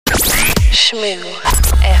Shmoo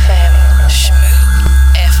FM.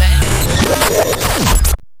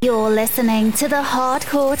 You're listening to the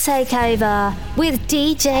Hardcore Takeover with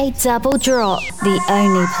DJ Double Drop, the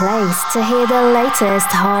only place to hear the latest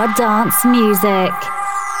hard dance music.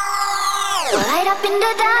 Light up in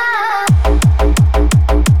the dark.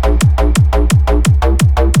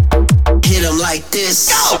 Hit 'em like this.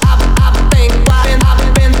 Go!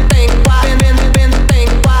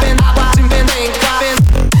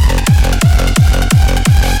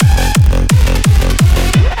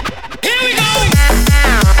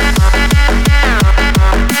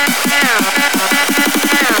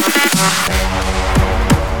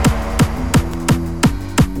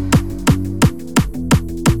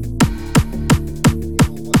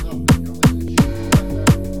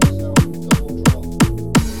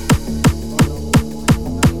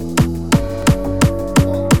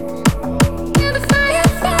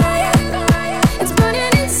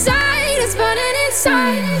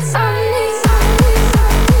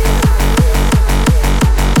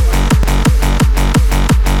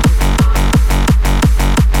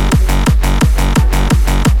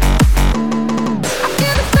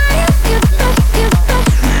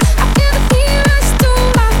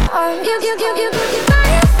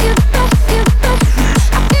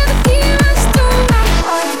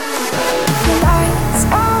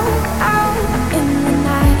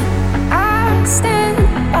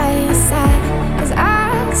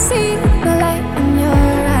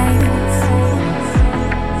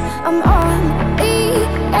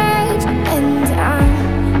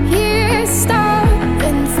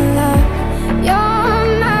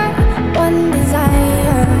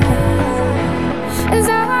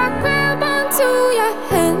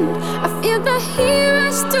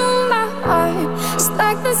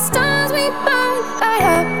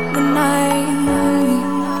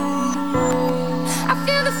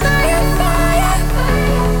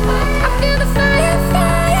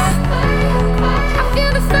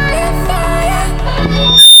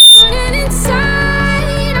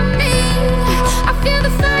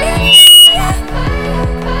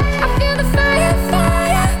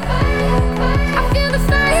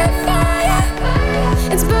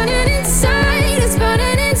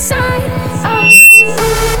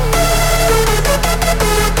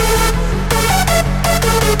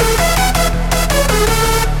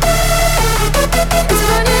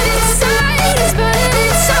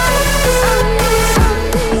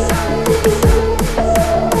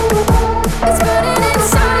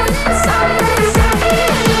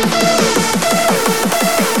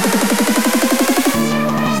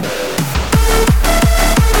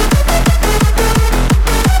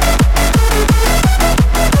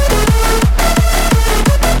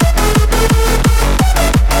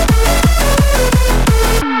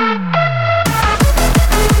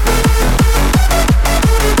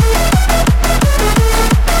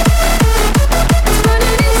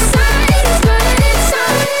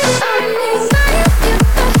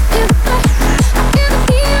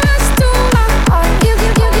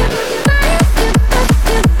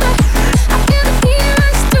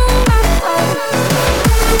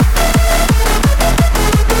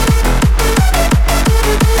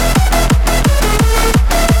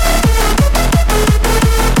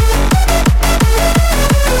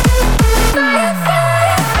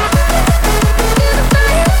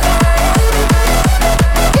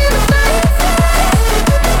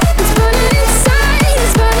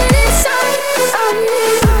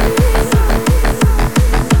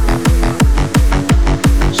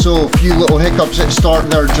 Hiccups at the start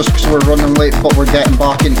there just because we're running late, but we're getting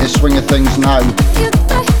back into the swing of things now.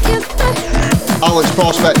 Alex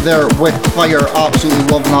Prospect there with Fire, absolutely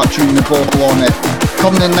loving that tune, the vocal on it.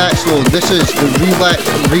 Coming in next though, this is the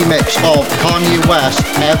remix of Kanye West,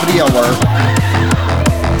 Every Hour.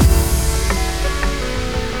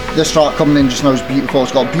 This track coming in just now is beautiful,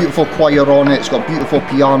 it's got beautiful choir on it, it's got beautiful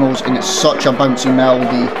pianos, and it's such a bouncy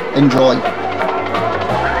melody. Enjoy.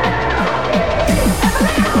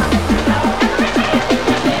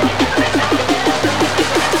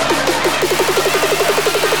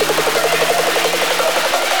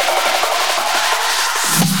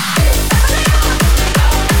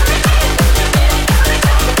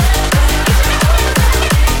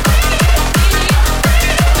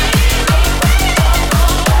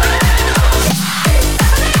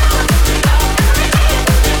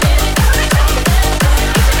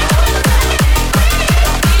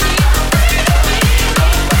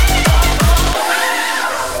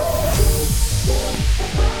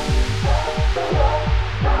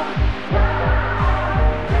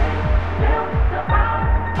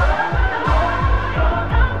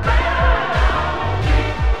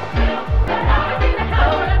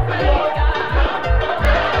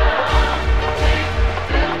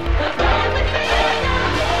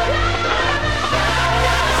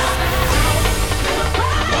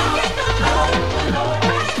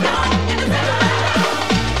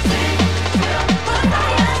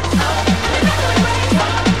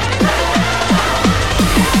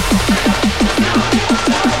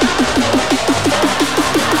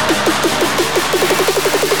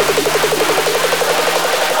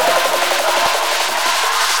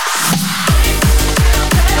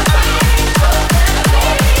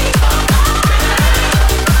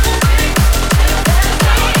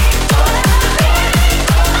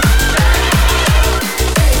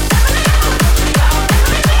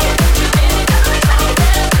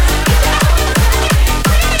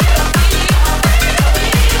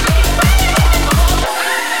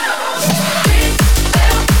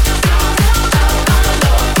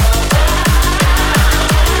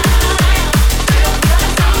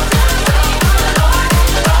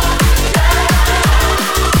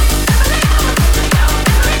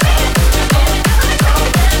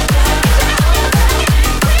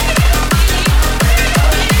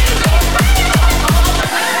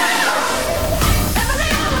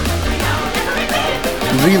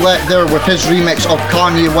 Relet there with his remix of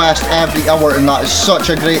Kanye West, Every Hour, and that is such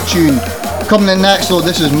a great tune. Coming in next though,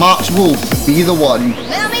 this is Max Wolf, Be The One.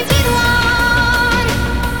 Let me be the one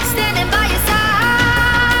standing by your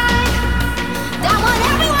side. Don't want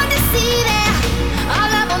everyone to see that our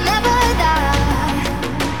love will never die.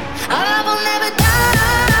 Our love will never die.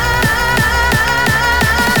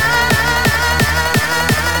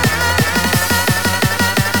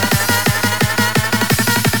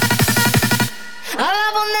 Our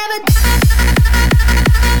love will never die.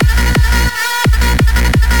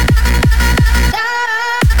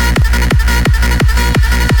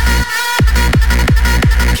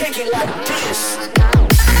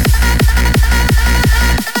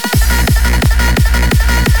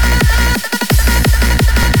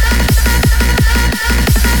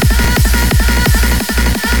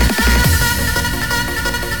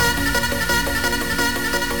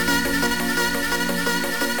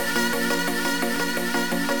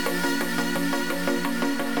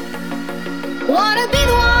 Wanna be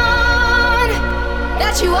the one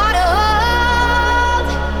that you ought to hold.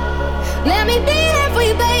 Let me be there for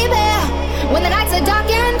you, baby, when the nights are dark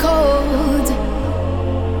and cold.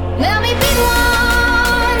 Let me be the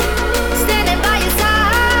one standing by your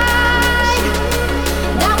side.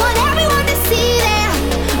 Don't want everyone to see that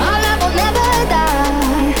our love will never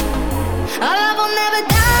die. Our love will never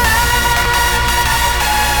die.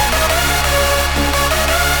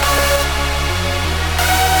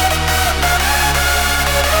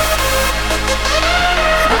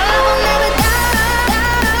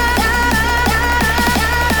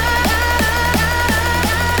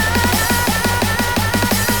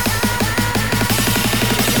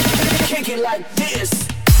 Like this.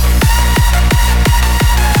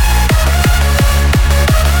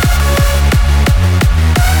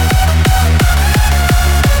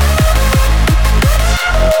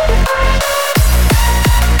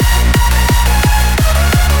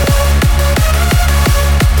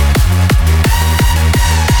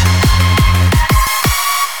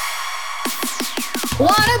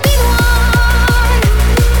 Wanna be the one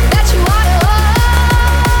that you ought to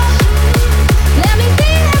hold. Let me be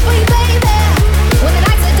there for you, baby, when the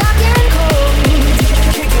nights are dark and cold.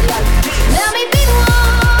 Let me be the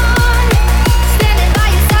one standing by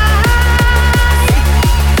your side.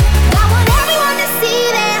 I want everyone to see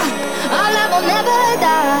that our love will never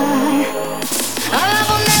die. Our love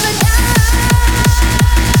will never die.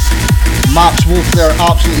 Max Wolf there,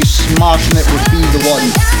 absolutely smashing it with Be The One.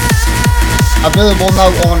 Available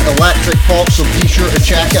now on Electric Fox, so be sure to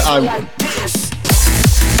check it out.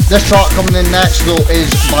 This track coming in next though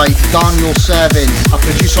is by Daniel7, a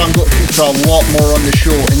producer I'm going to feature a lot more on the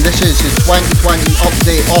show, and this is his 2020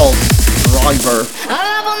 update of Driver. Our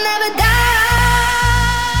love will never die.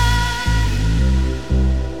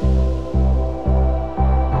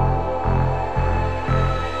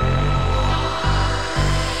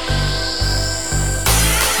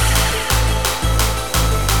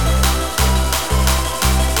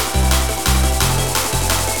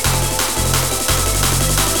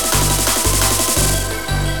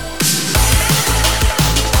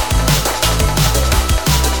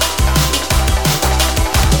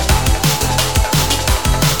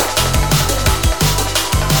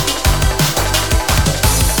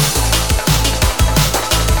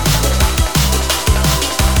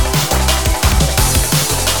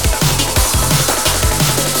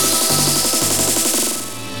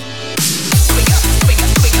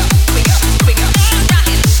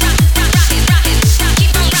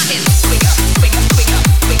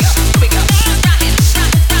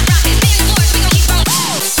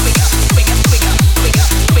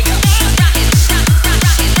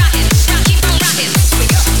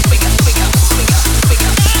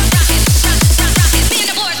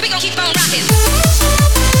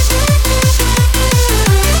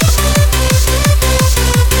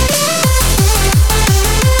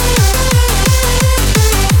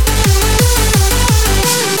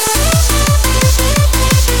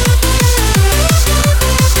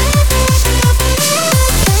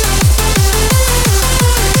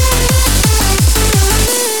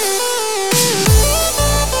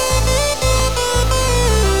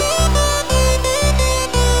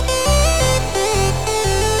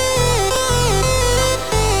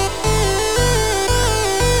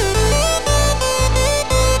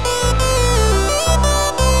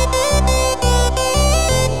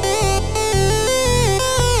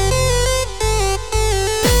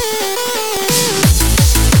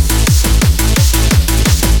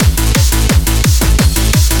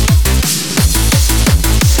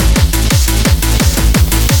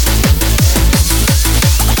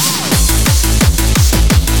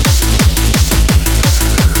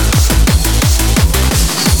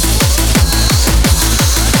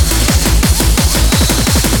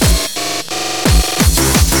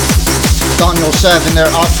 DJ7 there,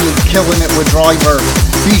 absolutely killing it with Driver.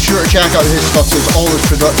 Be sure to check out his stuff because all his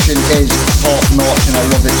production is top notch and I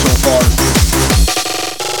love it so far.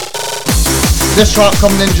 This track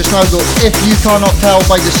coming in just now though, if you cannot tell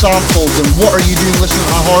by the samples, then what are you doing listening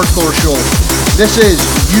to a hardcore show? This is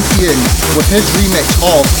Yukian with his remix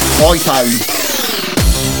of Toy Town.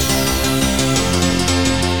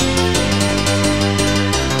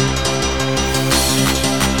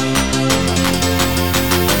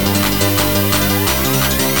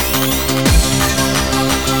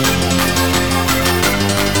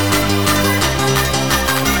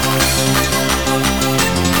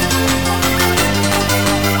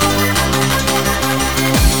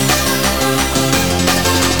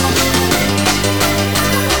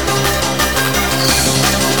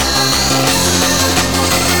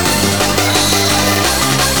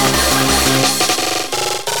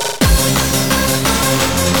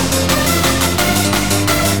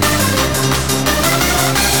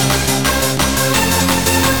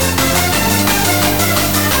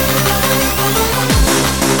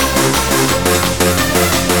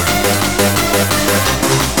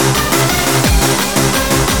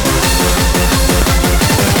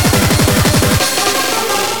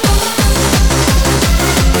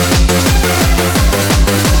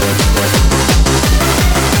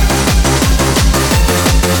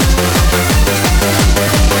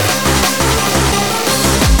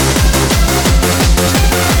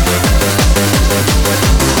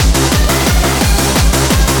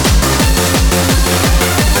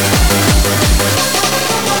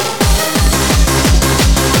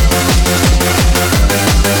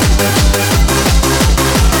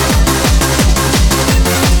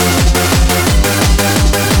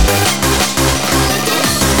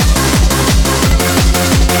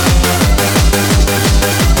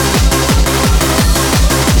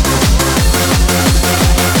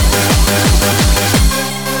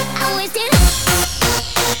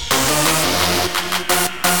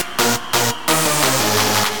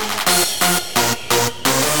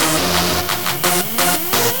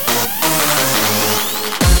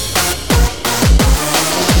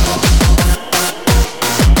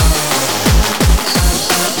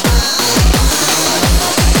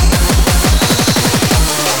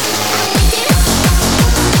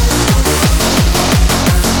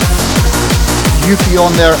 Yuki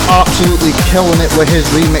on there, absolutely killing it with his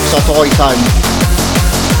remix of Toy Town.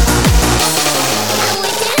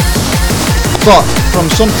 But from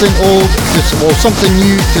something old to something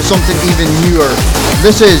new to something even newer,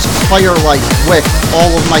 this is Firelight with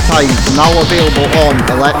All of My Time, now available on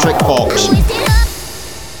Electric Fox.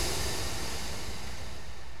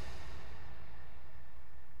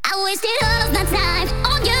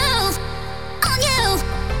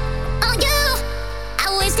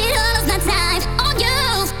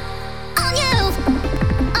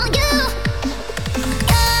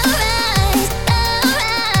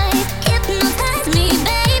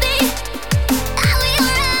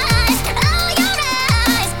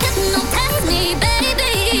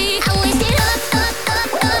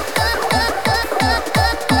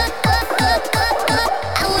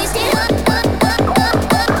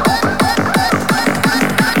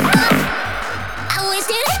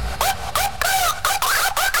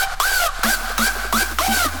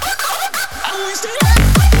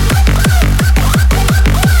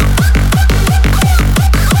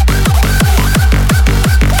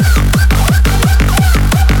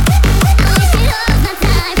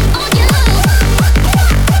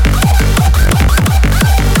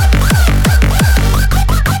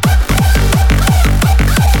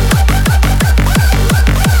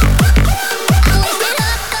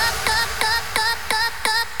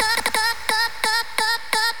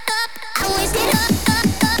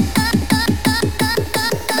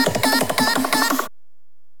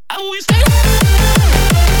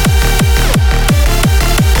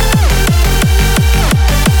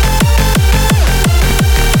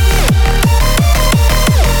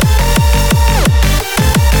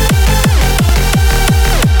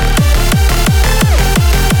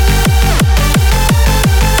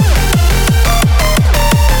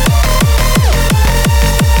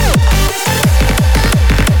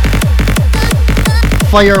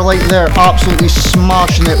 Firelight there, absolutely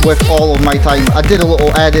smashing it with All of My Time. I did a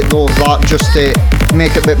little edit though of that just to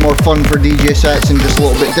make it a bit more fun for DJ sets and just a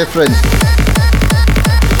little bit different.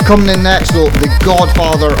 Coming in next though, the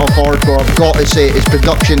godfather of hardcore, I've got to say, his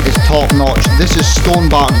production is top notch. This is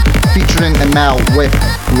Stoneback featuring Emel with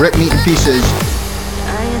Rip Me to Pieces.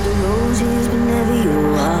 I had the roses but never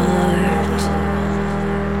your heart.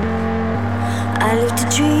 I lived a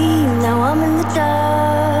dream, now I'm in the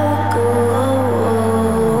dark. Oh,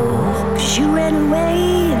 'cause you ran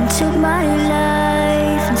away and took my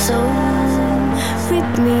life and soul.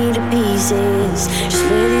 Ripped me to pieces, just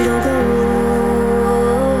let it all go.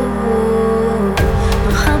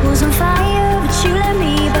 My heart was on fire, but you let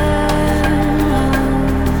me burn.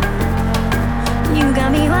 You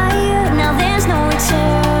got me wired, now there's no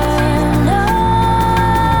return. No,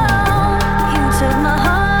 you took my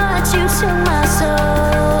heart, you took my soul.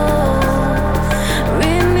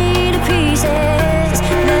 Rip me to pieces,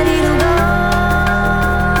 let it all go.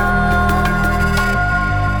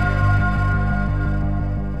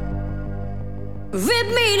 Rip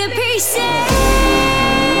me to pieces.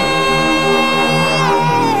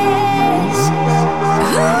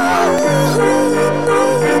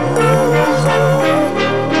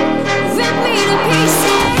 Rip me to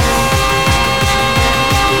pieces.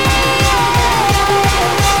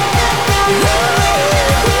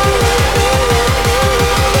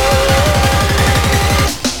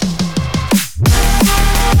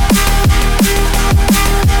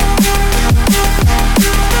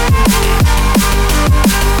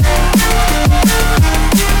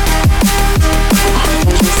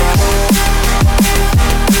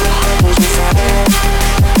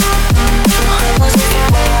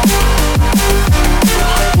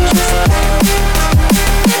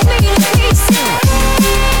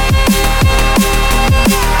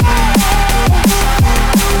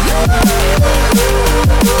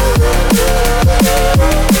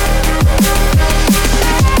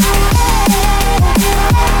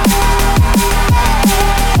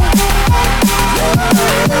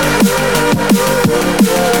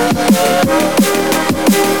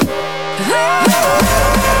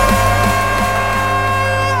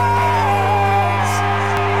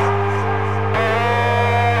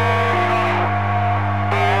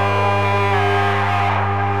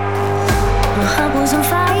 My heart was on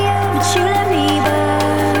fire, but you let me burn.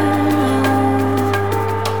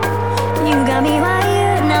 You got me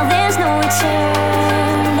wired, now there's no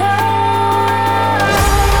return. No,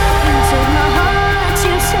 you took my heart,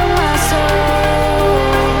 you took my soul.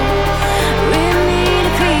 Rip me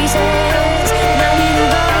to pieces, let it all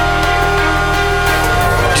go.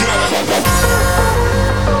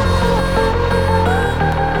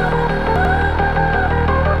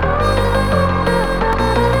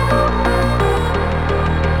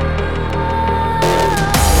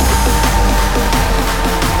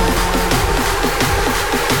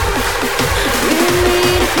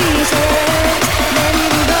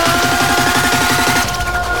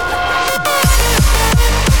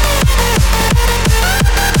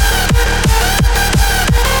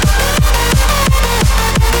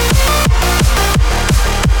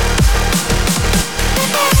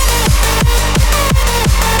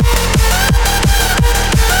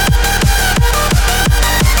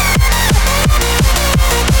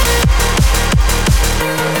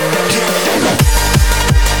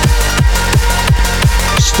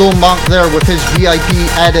 Stonebank there with his VIP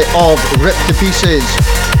edit of Rip to Pieces.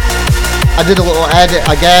 I did a little edit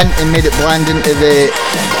again and made it blend into the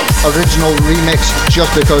original remix just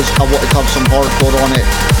because I wanted to have some hardcore on it.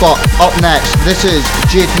 But up next, this is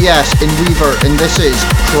JPS and Weaver, and this is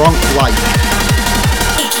Crunk Life.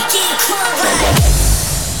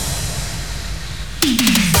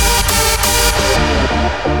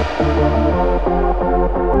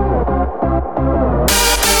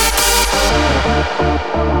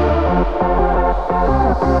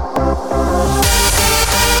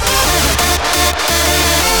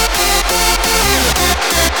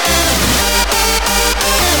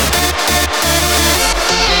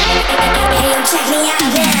 Check me out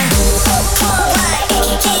now.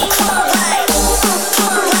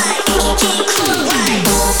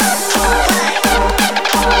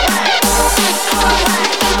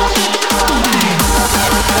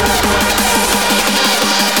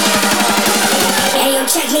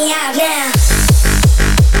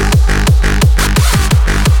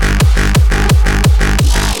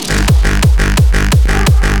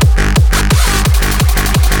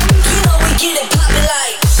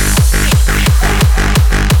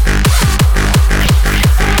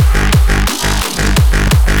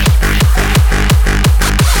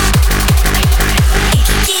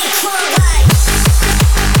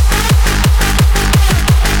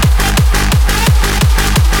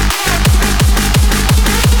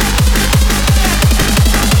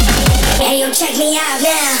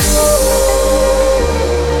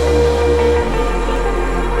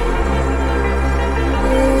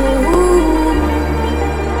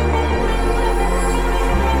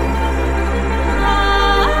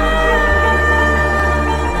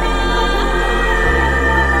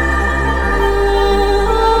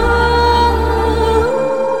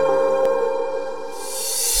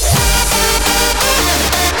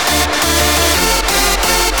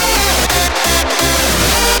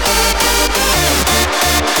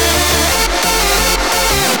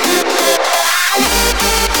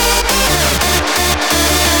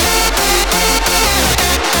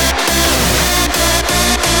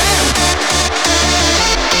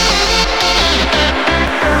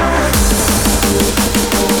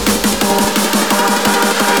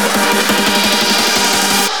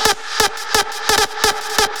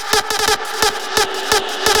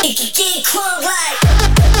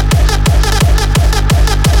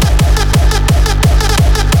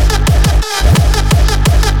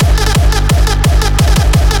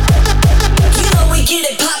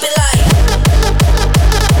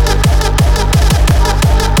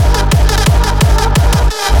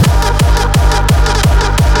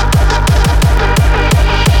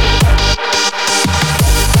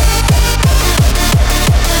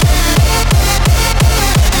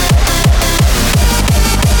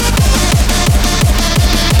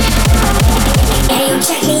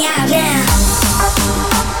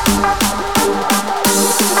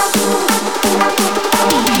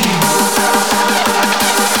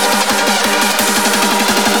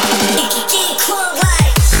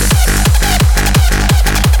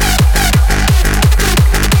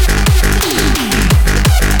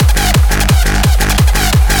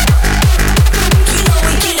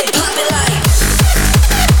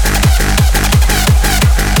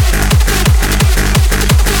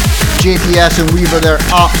 JTS and Weaver there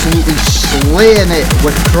absolutely slaying it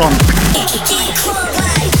with Crunk.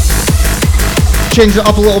 Change it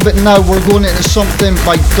up a little bit now, we're going into something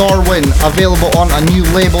by Darwin, available on a new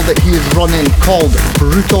label that he is running called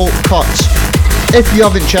Brutal Cuts. If you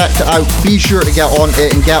haven't checked it out, be sure to get on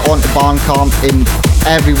it and get onto Bandcamp and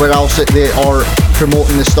everywhere else that they are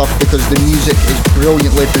promoting this stuff, because the music is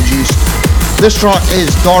brilliantly produced. This track is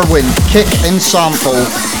Darwin, Kick and Sample.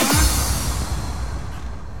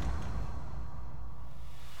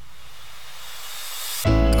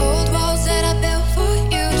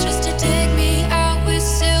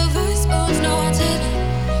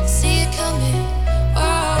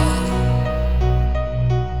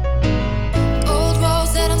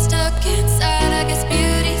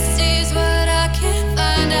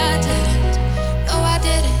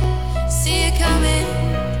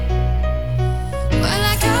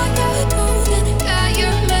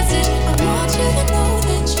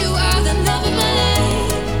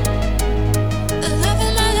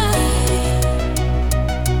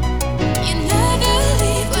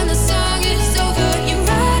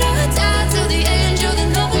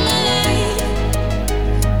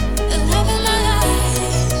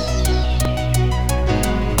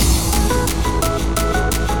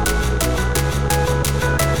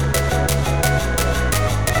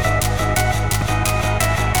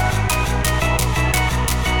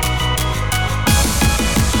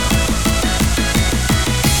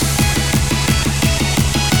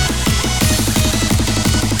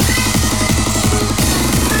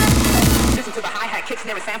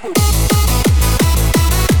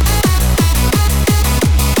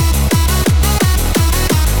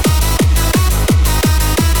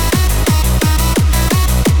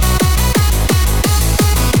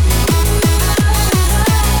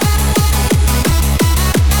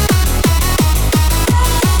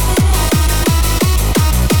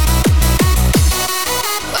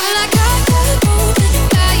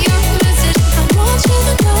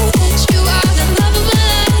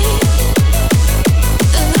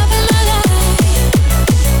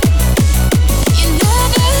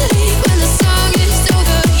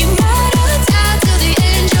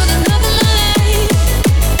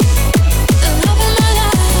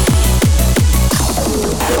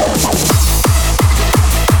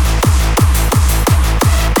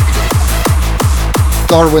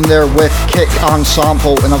 Darwin there with Kick and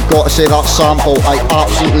Sample, and I've got to say that sample, I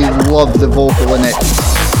absolutely love the vocal in it.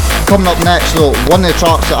 Coming up next though, one of the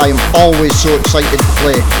tracks that I am always so excited to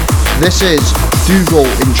play. This is Dougal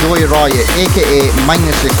Enjoy Riot, aka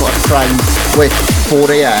Minus the Crime with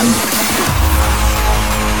 4am.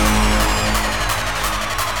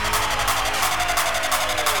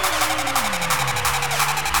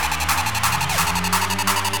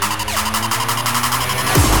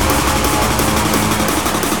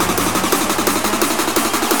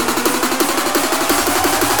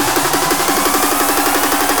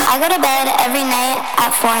 I go to bed every night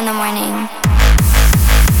at 4 in the morning.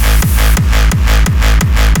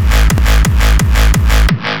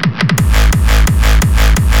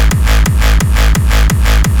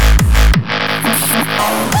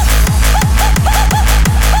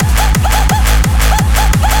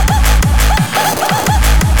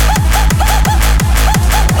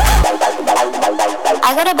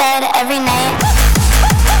 I go to bed every night.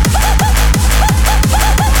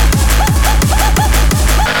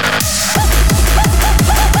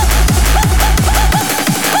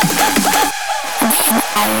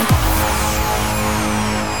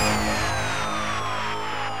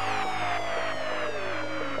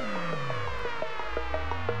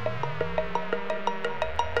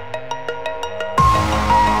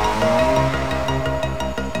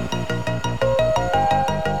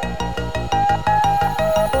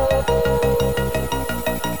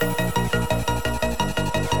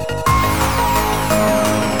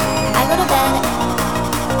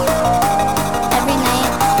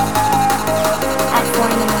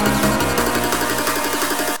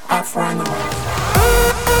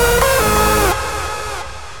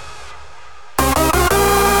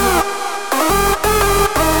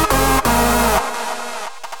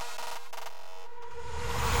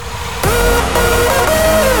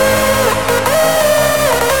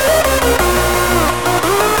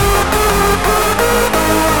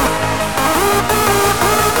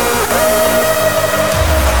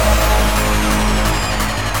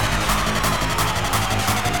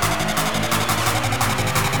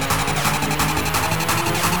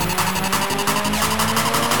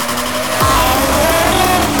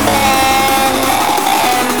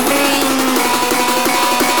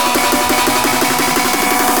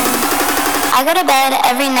 I go to bed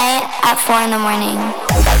every night at 4 in the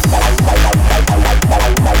morning.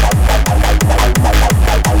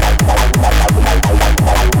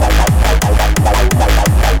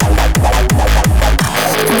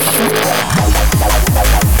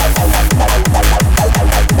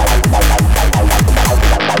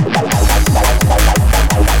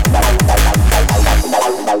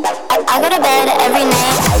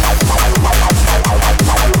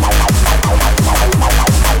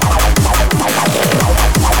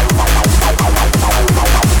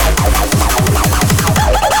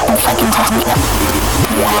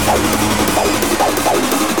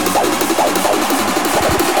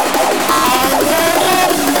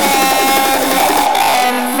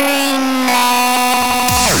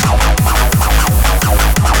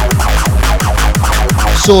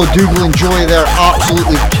 So Dougal and Joey, they're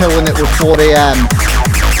absolutely killing it with 4am.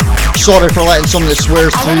 Sorry for letting some of the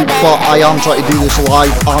swears through, but I am trying to do this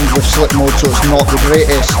live and with slip mode, so it's not the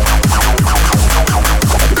greatest.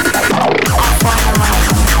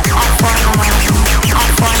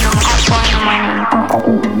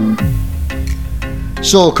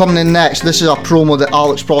 So coming in next, this is a promo that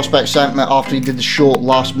Alex Prospect sent me after he did the show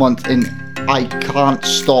last month, and I can't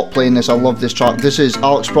stop playing this. I love this track. This is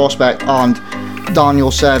Alex Prospect and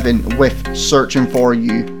Daniel 7 with Searching For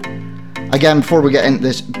You. Again, before we get into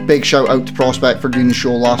this, big shout out to Prospect for doing the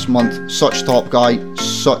show last month. Such a top guy,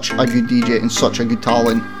 such a good DJ and such a good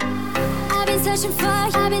talent. I've been searching for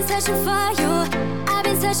you, I've been searching for you. I've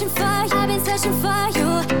been searching for you, I've been searching for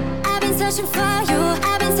you. I've been searching for you,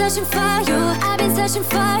 I've been searching for you. I've been searching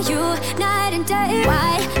for you, night and day.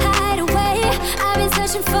 Why hide away? I've been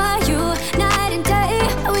searching for you, night and day.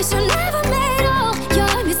 I wish you never made all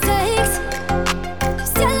your mistakes.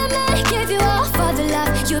 Still I may give you all for the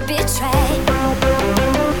love you betrayed.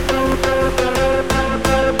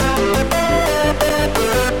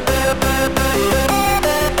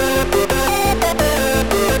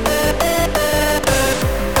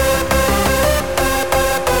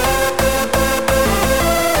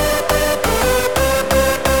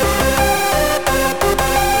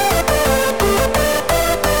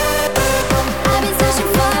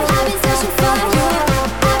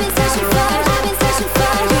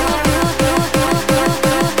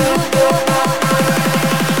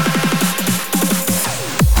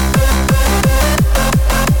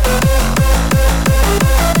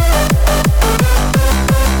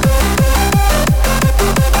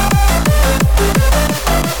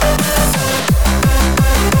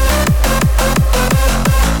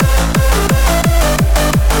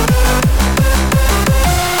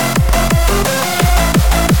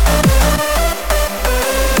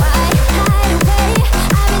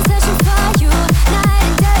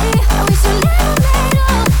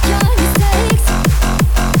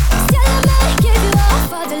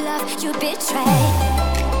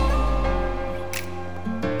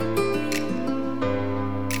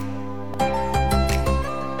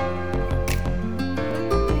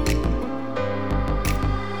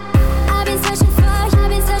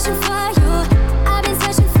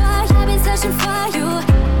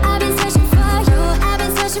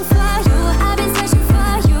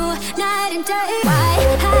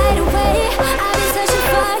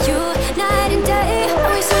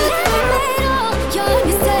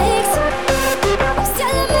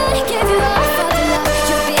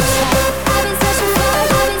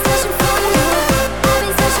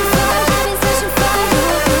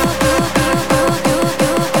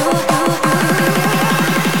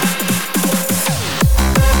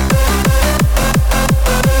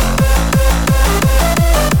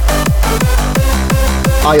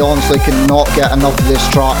 I honestly cannot get enough of this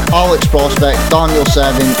track. Alex Prospect, Daniel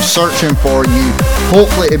 7, Searching For You.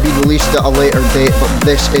 Hopefully it'll be released at a later date, but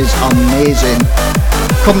this is amazing.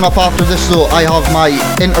 Coming up after this though, I have my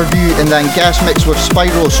interview and then guest mix with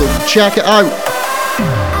Spyro, so check it out.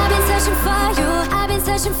 I've been searching for you, I've been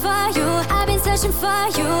searching for you, I've been searching for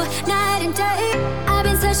you, night and day. I've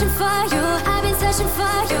been searching for you, I've been searching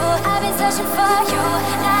for you, I've been searching for you,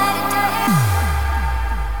 night and day.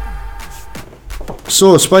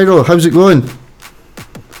 So Spyro, how's it going?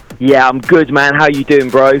 Yeah, I'm good, man. How you doing,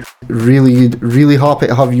 bro? Really good, really happy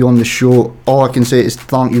to have you on the show. All I can say is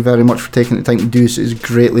thank you very much for taking the time to do this. It's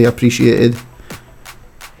greatly appreciated.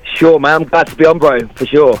 Sure, man. I'm glad to be on, bro, for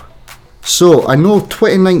sure. So, I know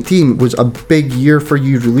 2019 was a big year for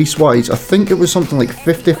you release-wise. I think it was something like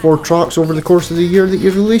 54 tracks over the course of the year that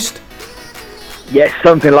you released? Yeah,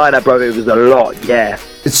 something like that, bro. It was a lot, yeah.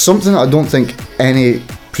 It's something that I don't think any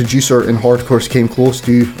producer in hardcore came close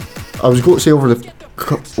to. I was going to say over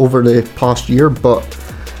the past year, but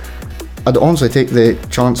I'd honestly take the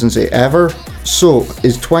chance and say ever. So,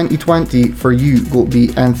 is 2020 for you going to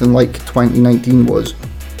be anything like 2019 was?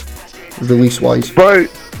 release-wise? Bro,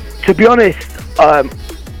 to be honest,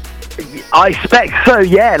 I expect so,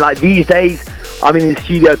 yeah. Like these days, I'm in the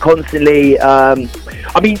studio constantly.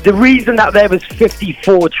 I mean, the reason that there was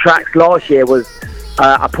 54 tracks last year was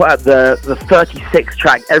I put out the 36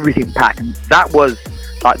 track everything pack, and that was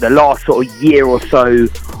like the last sort of year or so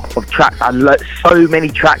of tracks. And so many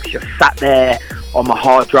tracks just sat there on my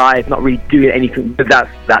hard drive, not really doing anything with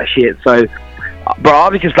that shit. So, but I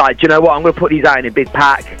was just like, do you know what? I'm gonna put these out in a big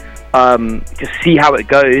pack, just see how it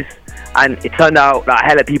goes. And it turned out that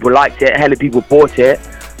hella people liked it, hella people bought it,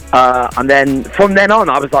 and then from then on,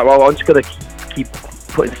 I was like, well, I'm just gonna keep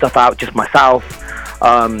putting stuff out just myself,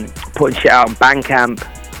 putting shit out on Bandcamp,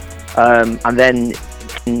 and then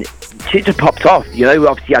shit just popped off. You know,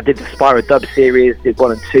 obviously I did the Spyro dub series, did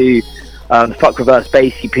 1 and 2, the Fuck Reverse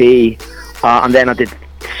Bass EP, and then I did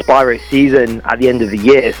Spyro season at the end of the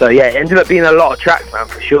year. So yeah, it ended up being a lot of tracks, man,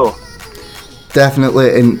 for sure.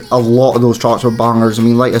 Definitely, and a lot of those tracks were bangers. I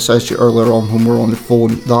mean, like I said to you earlier on when we were on the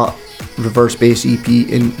phone, that Reverse Bass EP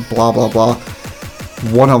and blah blah blah,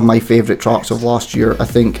 one of my favourite tracks of last year. I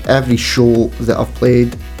think every show that I've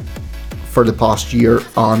played for the past year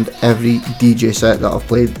and every DJ set that I've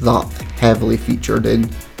played, that heavily featured in,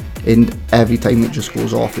 and every time it just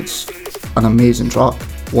goes off, it's an amazing track.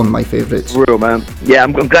 One of my favourites. Real, man. Yeah,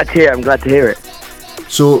 I'm glad to hear it. I'm glad to hear it.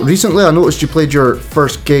 So recently I noticed you played your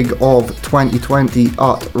first gig of 2020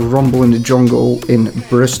 at Rumble in the Jungle in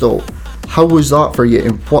Bristol. How was that for you,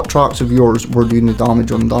 and what tracks of yours were doing the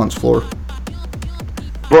damage on the dance floor?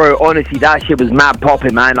 Bro, honestly, that shit was mad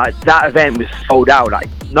popping, man. Like, that event was sold out. Like,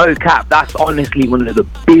 no cap, that's honestly one of the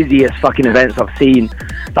busiest fucking events I've seen.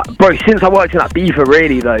 Like, bro, since I worked in that beefer,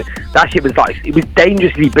 really, though, that shit was like, it was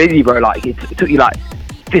dangerously busy, bro. Like, it took you like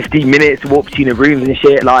 15 minutes to walk between the rooms and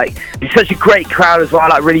shit. Like, it's such a great crowd as well,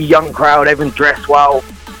 like really young crowd, everyone dressed well,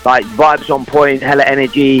 like vibes on point, hella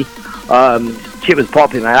energy. Shit was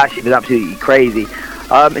popping, man. That shit was absolutely crazy.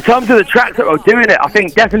 In terms of the tracks that were doing it, I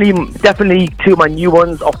think definitely two of my new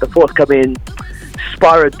ones off the forthcoming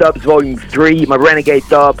Spyro dubs Volume 3, my Renegade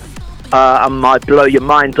dub, and my Blow Your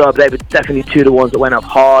Mind dub. They were definitely two of the ones that went up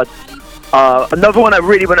hard. Another one that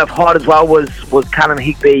really went up hard as well was Callum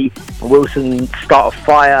Higby and Wilson Start a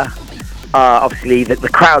Fire. Obviously the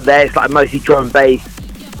crowd there is like mostly drum and bass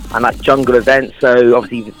and like jungle events, so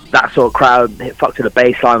obviously that sort of crowd hit fuck to the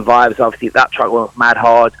bassline vibes. Obviously that track went mad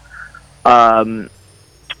hard.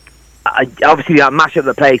 Obviously that Mash Up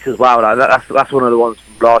the Place as well, like that's one of the ones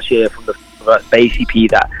from last year from the first bass EP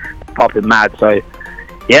that popping mad. So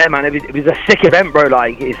yeah, man, it was a sick event, bro.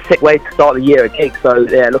 Like, it's a sick way to start the year at gigs. So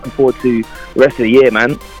yeah, looking forward to the rest of the year,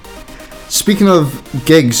 man. Speaking of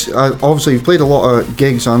gigs, obviously you've played a lot of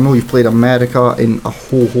gigs. I know you've played America and a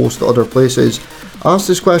whole host of other places. I asked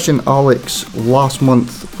this question Alex last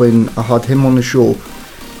month when I had him on the show,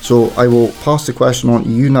 so I will pass the question on to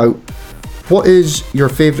you now. What is your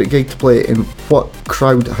favourite gig to play, and what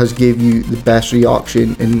crowd has gave you the best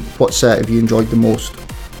reaction, and what set have you enjoyed the most?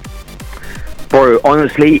 Bro,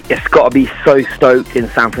 honestly, it's got to be So Stoked in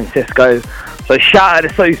San Francisco. So shout out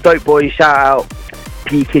to So Stoked boys, shout out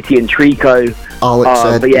P, Kitty and Trico. Alex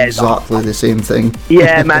said exactly the same thing.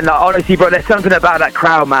 Yeah, man, like, honestly, bro, there's something about that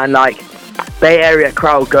crowd, man. Like, Bay Area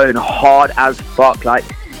crowd going hard as fuck. Like,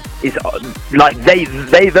 it's like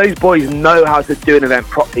those boys know how to do an event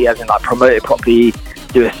properly, as in like promote it properly,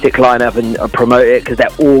 do a sick lineup and promote it, because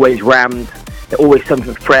they're always rammed. They're always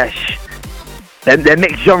something fresh. They're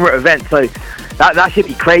mixed genre events, so that should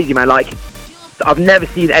be crazy, man. Like, I've never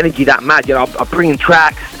seen energy that mad. You know, I'm bringing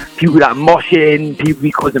tracks, people like moshing, people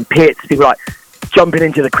be causing pits, people like jumping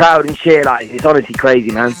into the crowd and shit. Like, it's honestly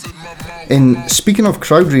crazy, man. And speaking of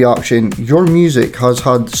crowd reaction, your music has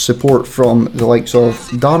had support from the likes of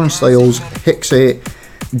Darren Styles, Hixie,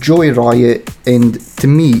 Joey Riot, and to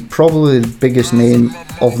me, probably the biggest name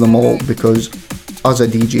of them all, because as a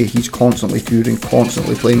DJ, he's constantly touring,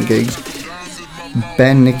 constantly playing gigs.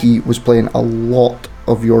 Ben Nicky was playing a lot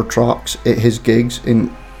of your tracks at his gigs, and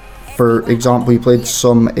for example, he played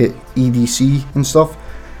some at EDC and stuff.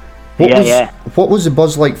 What was the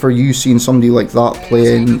buzz like for you seeing somebody like that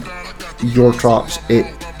playing your tracks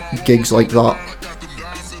at gigs like that?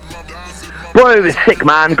 Bro, it was sick,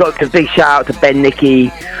 man. Got a big shout out to Ben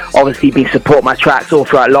Nicky. Obviously been supporting my tracks all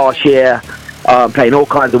throughout last year, playing all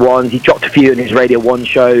kinds of ones. He dropped a few in his Radio 1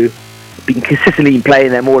 show. Been consistently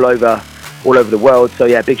playing them all over the world. So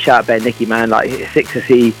yeah, big shout out Ben Nicky, man. Like, it's sick to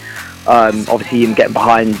see obviously him getting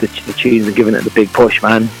behind the tunes and giving it the big push,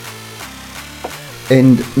 man.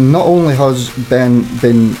 And not only has Ben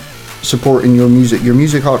been supporting your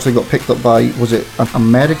music actually got picked up by, was it an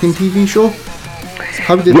American TV show?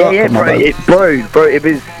 How did that come about? Bro, it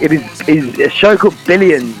was a show called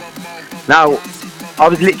Billions. Now, I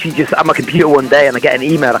was literally just at my computer one day and I get an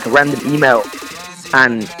email, like a random email,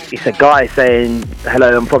 and it's a guy saying,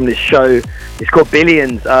 hello, I'm from this show, it's called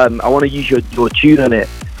Billions, I want to use your tune on it.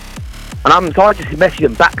 And so I just messaged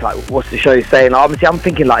him back, like, what's the show saying? Like, obviously I'm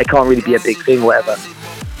thinking like it can't really be a big thing or whatever.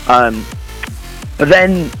 But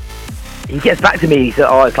then he gets back to me, he said,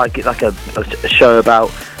 oh, it's like a show about,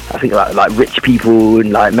 I think like rich people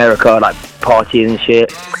in like America, like partying and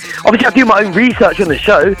shit. Obviously I do my own research on the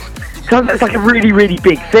show. It's like a really, really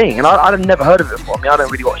big thing, and I've never heard of it before. I mean, I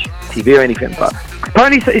don't really watch TV or anything, but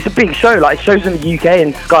apparently it's a big show. Like, it shows in the UK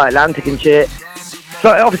and Sky Atlantic and shit. So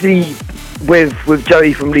obviously, with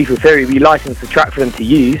Joey from Lethal Theory, we licensed the track for them to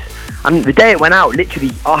use. And the day it went out,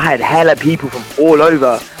 literally, I had hella people from all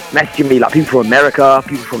over messaging me, like people from America,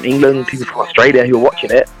 people from England, people from Australia who were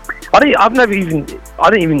watching it. I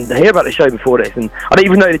didn't even hear about the show before this, and I didn't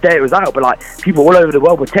even know the day it was out, but like people all over the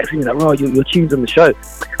world were texting me like, oh, your tune's on the show.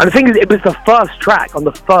 And the thing is, it was the first track on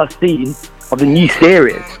the first scene of the new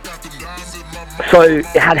series, so it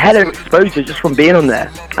had hella exposure just from being on there,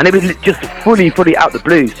 and it was just fully out the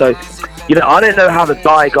blue. So, you know, I don't know how the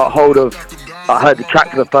guy got hold of, I heard the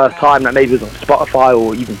track for the first time, that maybe it was on Spotify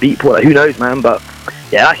or even Beatport, like, who knows, man. But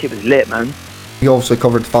yeah, that shit was lit, man. You also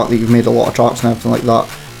covered the fact that you've made a lot of tracks and everything like that.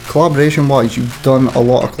 Collaboration wise, you've done a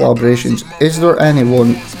lot of collaborations. Is there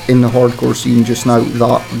anyone in the hardcore scene just now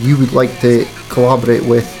that you would like to collaborate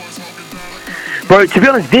with? Bro, to be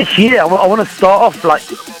honest, this year I want to start off, like,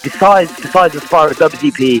 besides the Spyro Dubs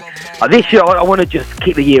EP, this year I want to just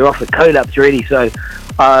kick the year off with collabs, really. So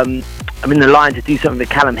I'm in the line to do something with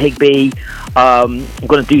Callum Higby. I'm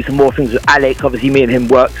going to do some more things with Alex. Obviously me and him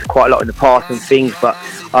worked quite a lot in the past and things, but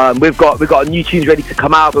we've got new tunes ready to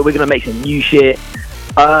come out, but we're going to make some new shit.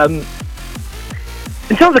 In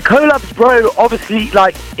terms of collabs, bro, obviously,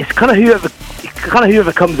 like, it's kind of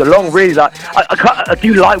whoever comes along, really. Like, I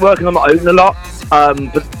do like working on my own a lot,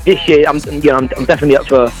 but this year I'm definitely up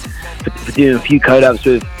for doing a few collabs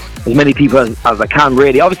with as many people as I can,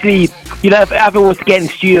 really. Obviously, you know, if ever was to get in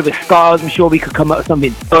the studio with Stars, I'm sure we could come up with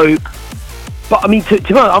something dope. But I mean, to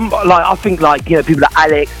be honest, I think, like, you know, people like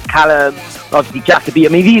Alex, Callum, obviously Jacoby. I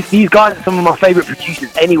mean, these guys are some of my favourite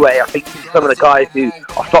producers anyway. I think some of the guys who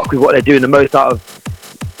I fuck with what they're doing the most out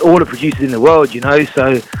of all the producers in the world, you know.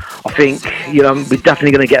 So I think, you know, we're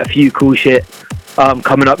definitely going to get a few cool shit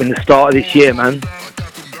coming up in the start of this year, man.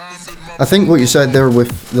 I think what you said there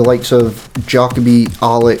with the likes of Jacoby,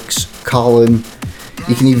 Alex, Callum,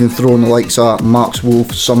 you can even throw in the likes of Max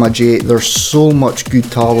Wolf, Summer J. There's so much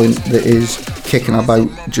good talent that is kicking about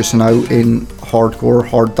just now in hardcore,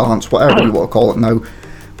 hard dance, whatever you want to call it now.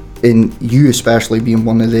 And you especially being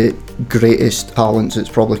one of the greatest talents that's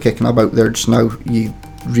probably kicking about there just now, you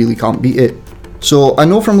really can't beat it. So I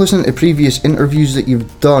know from listening to previous interviews that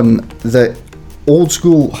you've done that old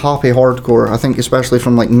school happy hardcore, I think especially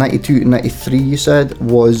from like 92 to 93 you said,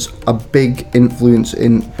 was a big influence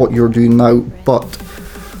in what you're doing now. But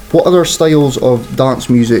what other styles of dance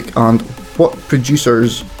music and what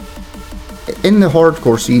producers in the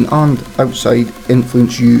hardcore scene and outside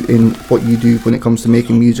influence you in what you do when it comes to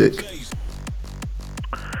making music?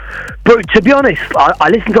 Bro, to be honest, I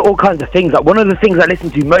listen to all kinds of things. Like, one of the things I listen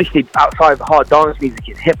to mostly outside of hard dance music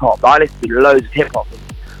is hip hop. I listen to loads of hip hop.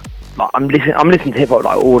 I'm listening to hip hop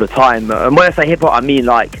like all the time. And when I say hip hop, I mean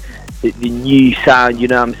like the new sound. You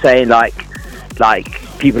know what I'm saying? Like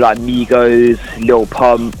people like Migos, Lil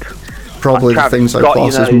Pump. Probably like the things I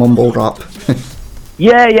class as mumble rap.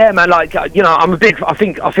 Yeah, man. Like, you know, I'm a big. I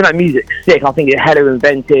think like music's sick. I think it's hella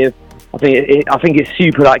inventive. I think it's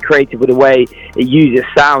super like creative with the way it uses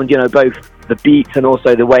sound. You know, both the beats and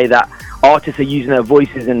also the way that artists are using their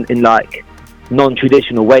voices in like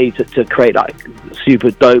non-traditional ways to create like super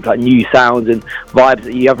dope like new sounds and vibes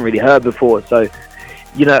that you haven't really heard before. So,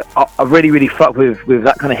 you know, I really fuck with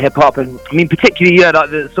that kind of hip hop, and I mean particularly, you know, like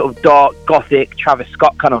the sort of dark gothic Travis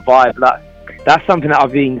Scott kind of vibe. That's something that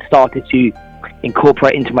I've been started to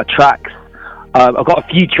incorporate into my tracks. I've got a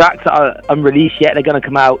few tracks that are unreleased yet. They're going to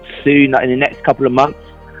come out soon, like in the next couple of months,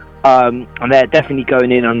 and they're definitely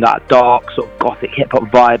going in on that dark sort of gothic hip hop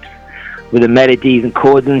vibes with the melodies and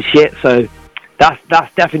chords and shit. So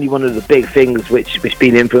that's definitely one of the big things which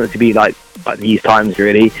been influenced to be like these times,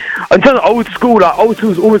 really. In terms of old school, like old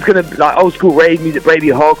school's always gonna, like old school rave music, baby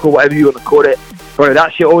hardcore, whatever you want to call it, bro.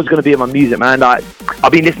 That shit always gonna be in my music, man. Like,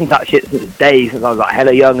 I've been listening to that shit since I was like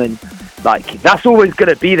hella young, and like that's always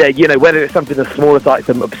gonna be there. You know, whether it's something as small as like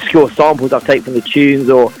some obscure samples I've taken from the tunes,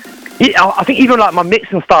 or I think even like my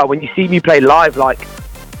mixing style. When you see me play live, like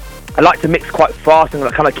I like to mix quite fast and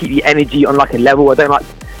like kind of keep the energy on like a level. I don't like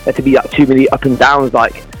there to be like too many up and downs.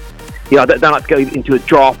 Like, you know, I don't like to go into a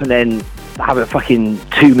drop and then have a fucking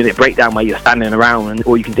 2-minute breakdown where you're standing around and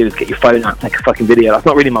all you can do is get your phone out and take a fucking video. That's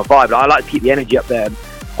not really my vibe. I like to keep the energy up there.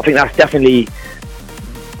 I think that's definitely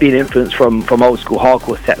been influenced from old school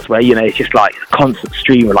hardcore sets where, you know, it's just like a constant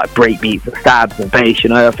stream of like break beats and stabs and bass, you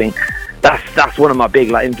know. I think that's one of my big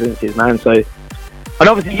like influences, man. So, and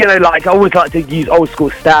obviously, you know, like I always like to use old school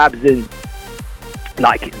stabs and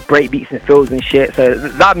like break beats and fills and shit. So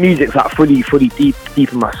that music's like fully deep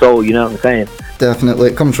in my soul, you know what I'm saying? Definitely,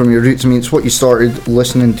 it comes from your roots. I mean, it's what you started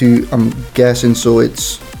listening to, I'm guessing, so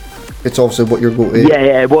it's obviously what you're going to...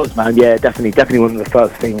 Yeah, it was, man. Yeah, definitely one of the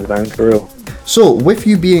first things, man, for real. So, with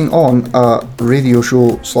you being on a radio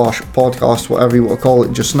show / podcast, whatever you want to call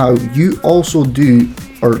it just now, you also do,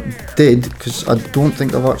 or did, because I don't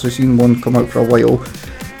think I've actually seen one come out for a while,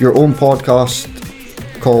 your own podcast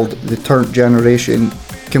called The Turnt Generation.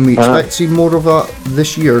 Can we expect to see more of that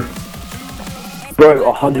this year?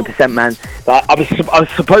 Bro, 100%, man. I was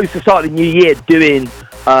supposed to start the new year doing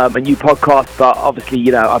a new podcast, but obviously,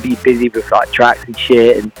 you know, I'll be busy with like tracks and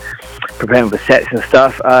shit and preparing for sets and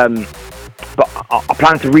stuff. But I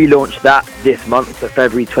plan to relaunch that this month, so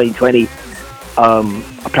February 2020.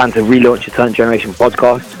 I plan to relaunch the Turnt Generation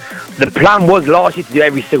podcast. The plan was last year to do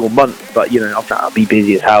every single month, but, you know, I'll be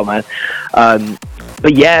busy as hell, man.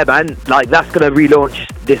 But yeah, man, like that's gonna relaunch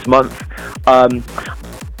this month.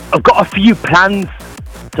 I've got a few plans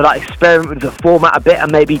to like experiment with the format a bit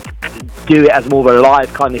and maybe do it as more of a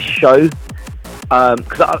live kind of show,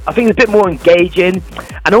 because I think it's a bit more engaging,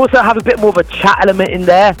 and also have a bit more of a chat element in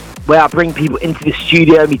there where I bring people into the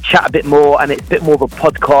studio and we chat a bit more, and it's a bit more of a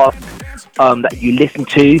podcast that you listen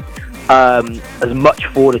to, as much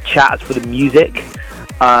for the chat as for the music,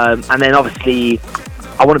 and then obviously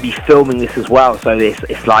I want to be filming this as well, so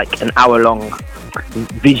it's like an hour-long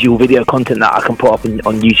visual video content that I can put up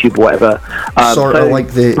on YouTube or whatever. Sort of like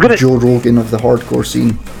the Joe Rogan of the hardcore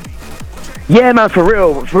scene. Yeah, man, for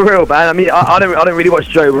real, man. I mean, I don't really watch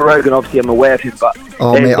Joe Rogan. Obviously, I'm aware of him, but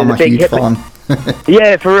mate, I'm a huge fan.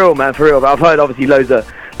 Yeah, for real, man, for real. But I've heard obviously loads of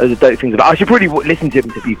dope things about. I should probably listen to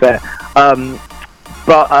him, to be fair.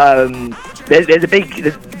 There's a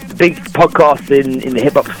big podcast in the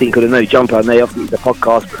hip hop scene called No Jumper, and they obviously it's a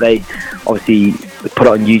podcast, but they obviously put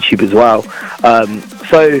it on YouTube as well.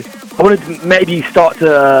 So I wanted to maybe start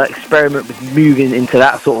to experiment with moving into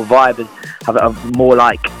that sort of vibe and have a more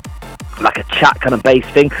like a chat kind of base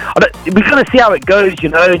thing. We're gonna see how it goes, you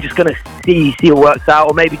know, just gonna see what works out,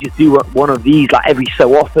 or maybe just do one of these like every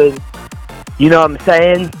so often. You know what I'm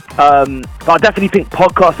saying? But I definitely think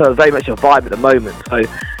podcasts are very much a vibe at the moment. So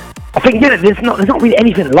I think, yeah, there's not really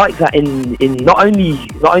anything like that in not only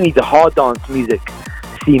the hard dance music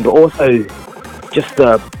scene, but also just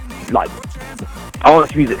the like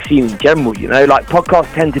dance music scene in general. You know, like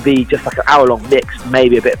podcasts tend to be just like an hour-long mix,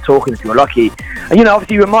 maybe a bit of talking if you're lucky. And you know,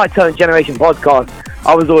 obviously with my Turnt Generation podcast,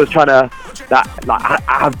 I was always trying to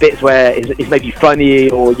have bits where it's maybe funny,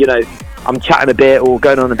 or you know, I'm chatting a bit or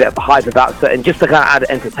going on a bit of a hype about certain, just to kind of add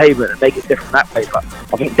entertainment and make it different that way. But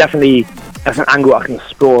I think definitely that's an angle I can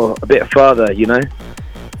explore a bit further, you know?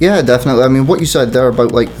 Yeah, definitely. I mean, what you said there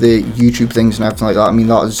about like the YouTube things and everything like that, I mean,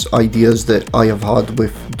 that is ideas that I have had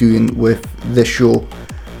with doing with this show.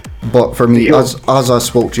 But for me, as I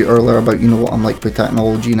spoke to you earlier about, you know, what I'm like with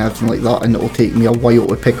technology and everything like that, and it'll take me a while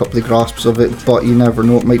to pick up the grasps of it, but you never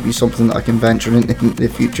know, it might be something that I can venture in the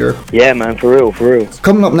future. Yeah, man, for real.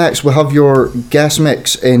 Coming up next, we have your guest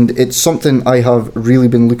mix, and it's something I have really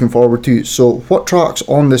been looking forward to. So what tracks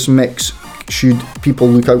on this mix should people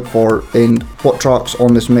look out for, and what tracks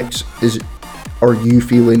on this mix are you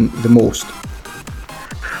feeling the most?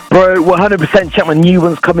 Bro, 100% check my new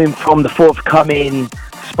ones coming from the forthcoming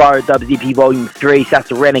Spyro Dubs EP Volume 3, so that's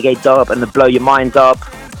the Renegade dub and the Blow Your Mind dub.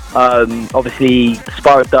 Obviously,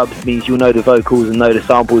 Spyro Dubs means you'll know the vocals and know the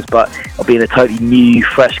samples, but it'll be in a totally new,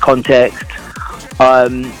 fresh context.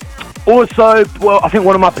 Also, well, I think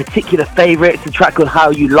one of my particular favourites, a track called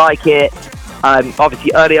How You Like It.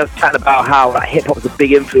 Obviously, earlier I was chatting about how hip-hop is a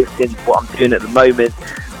big influence in what I'm doing at the moment,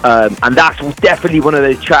 and that's definitely one of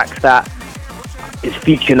those tracks that is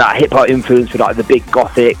featuring that hip-hop influence with like the big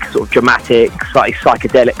gothic, sort of dramatic, slightly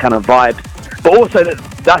psychedelic kind of vibes. But also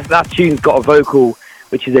that tune's got a vocal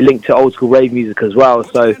which is a link to old school rave music as well.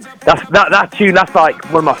 So that tune, that's like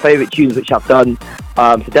one of my favourite tunes which I've done.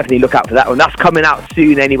 So definitely look out for that one. That's coming out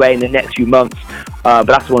soon anyway, in the next few months. But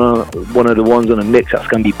that's one of the ones on the mix that's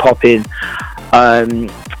going to be popping.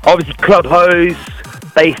 Obviously Club Hose,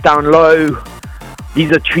 Bass Down Low.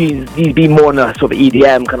 These are tunes, these be more on a sort of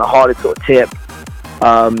EDM, kind of harder sort of tip.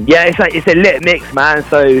 Yeah, it's a lit mix, man.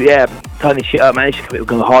 So yeah, turn this shit up, man. It's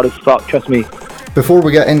going hard as fuck, trust me. Before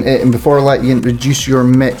we get into it, and before I let you introduce your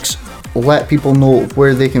mix, let people know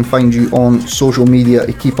where they can find you on social media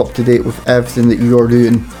to keep up to date with everything that you're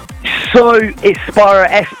doing. So it's Spyro,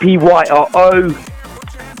 Spyro.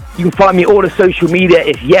 You can find me all the social media.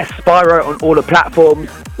 It's Yes Spyro on all the platforms.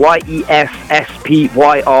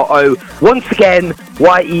 YESSPYRO. Once again,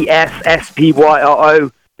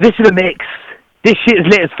 YESSPYRO. This is the mix. This shit is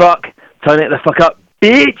lit as fuck. Turn it the fuck up,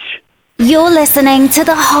 bitch. You're listening to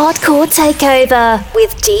the Hardcore Takeover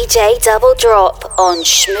with DJ Double Drop on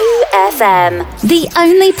Shmoo FM, the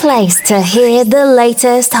only place to hear the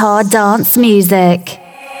latest hard dance music.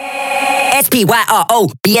 SPYRO,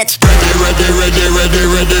 bitch.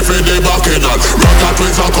 Ready for the backing up. Rock and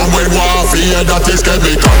twins are come with warfare that is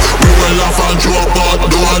chemical. We will laugh and joke, but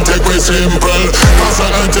don't take it simple. Cause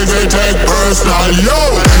certain things we take personal, yo.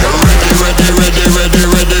 Ready for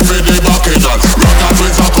the backing up. Rock and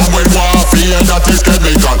twins are come with warfare that is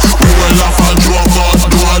chemical. We will laugh and joke, but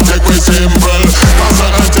don't take it simple. Cause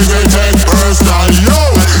certain things we take personal, yo.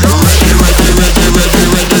 Ready for the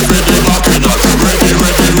backing up. Ready for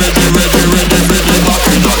the backing up.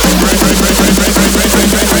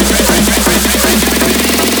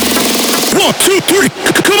 1, 2, 3,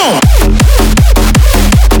 come on!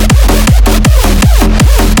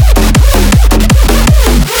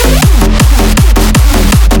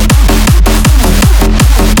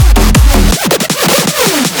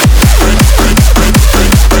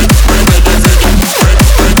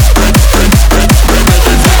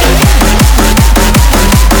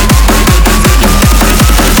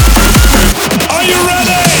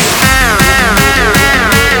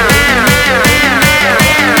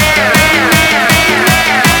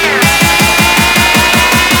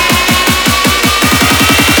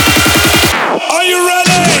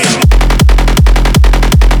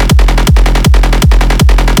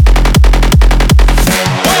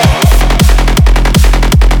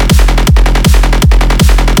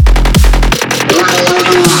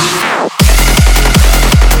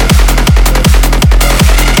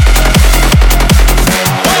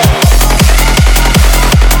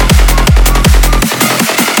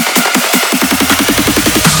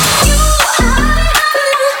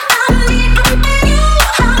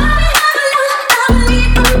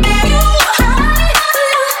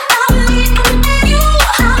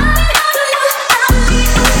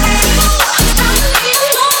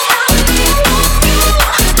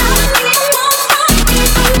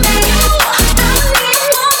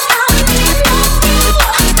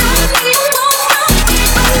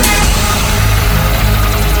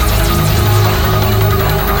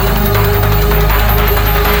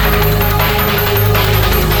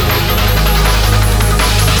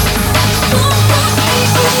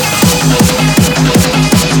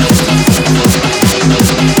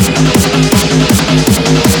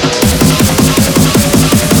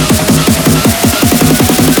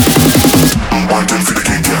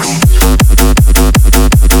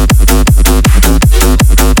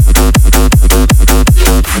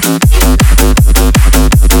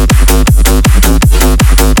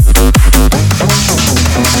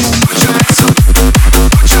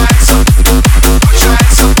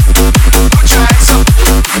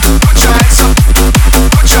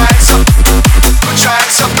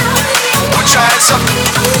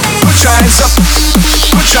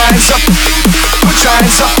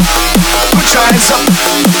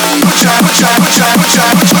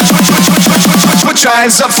 Put your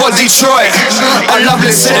hands up for Detroit, a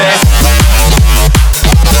lovely city.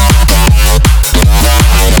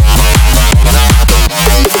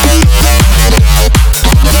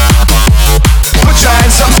 Put your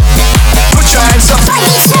hands up. Put your hands up.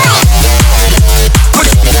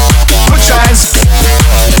 Put your hands.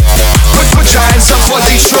 Put your hands up for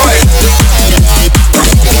Detroit.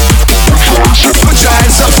 Put your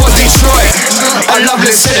hands up for Detroit, a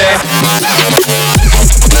lovely city.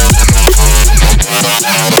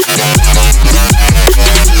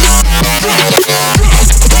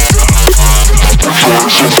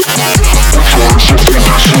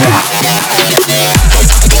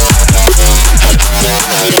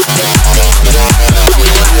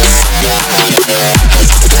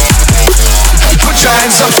 Put your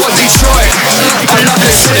hands up for Detroit, a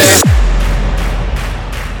lovely city.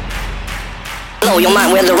 Blow your mind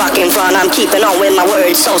with the rock in front. I'm keeping on with my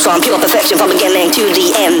words so strong, pure perfection from beginning to the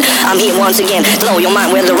end. I'm here once again. Blow your mind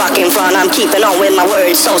with the rock in front. I'm keeping on with my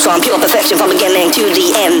words so strong, pure perfection from beginning to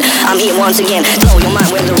the end. I'm here once again. Blow your mind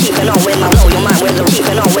with the keeping on with my blow your mind with the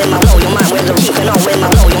keeping on with my blow your mind with the keeping on with my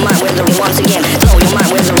blow your mind with the once again. Blow your mind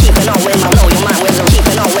with the keeping on with my blow your mind with the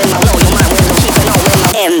keeping on with my blow your mind with the keeping on with my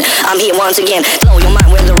end. I'm here once again. Blow your mind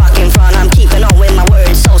with the rock in front. I'm keeping on with my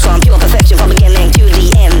words so strong, pure perfection from beginning to the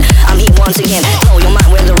end. I'm here once again. Blow your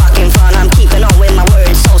mind with the rock in front.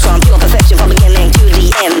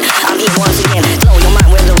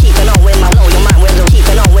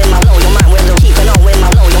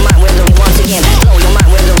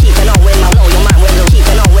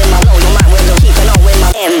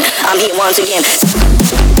 here once again.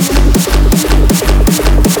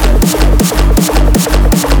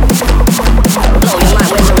 Blow your mind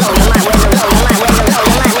with the, blow your mind with the, blow your mind with the, blow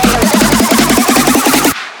your mind with the.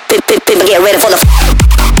 People get ready for the.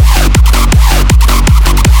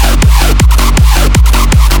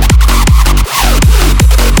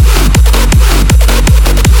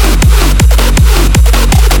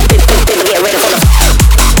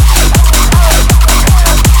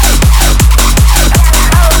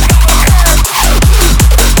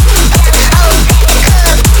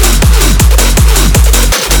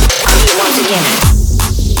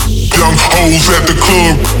 Hoes at the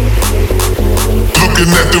club, looking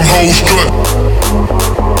at them hoes strut,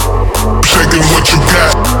 shaking what you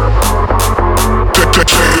got,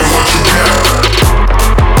 shaking what you got.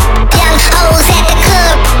 Young hoes at the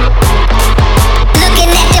club,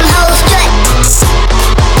 looking at them hoes strut,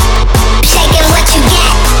 shaking what you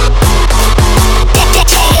got,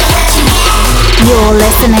 shaking what you got. You're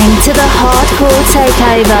listening to the Hardcore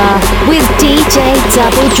Takeover with DJ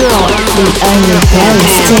Double Drop, the only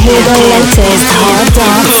place to hear the latest hard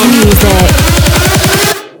dance music.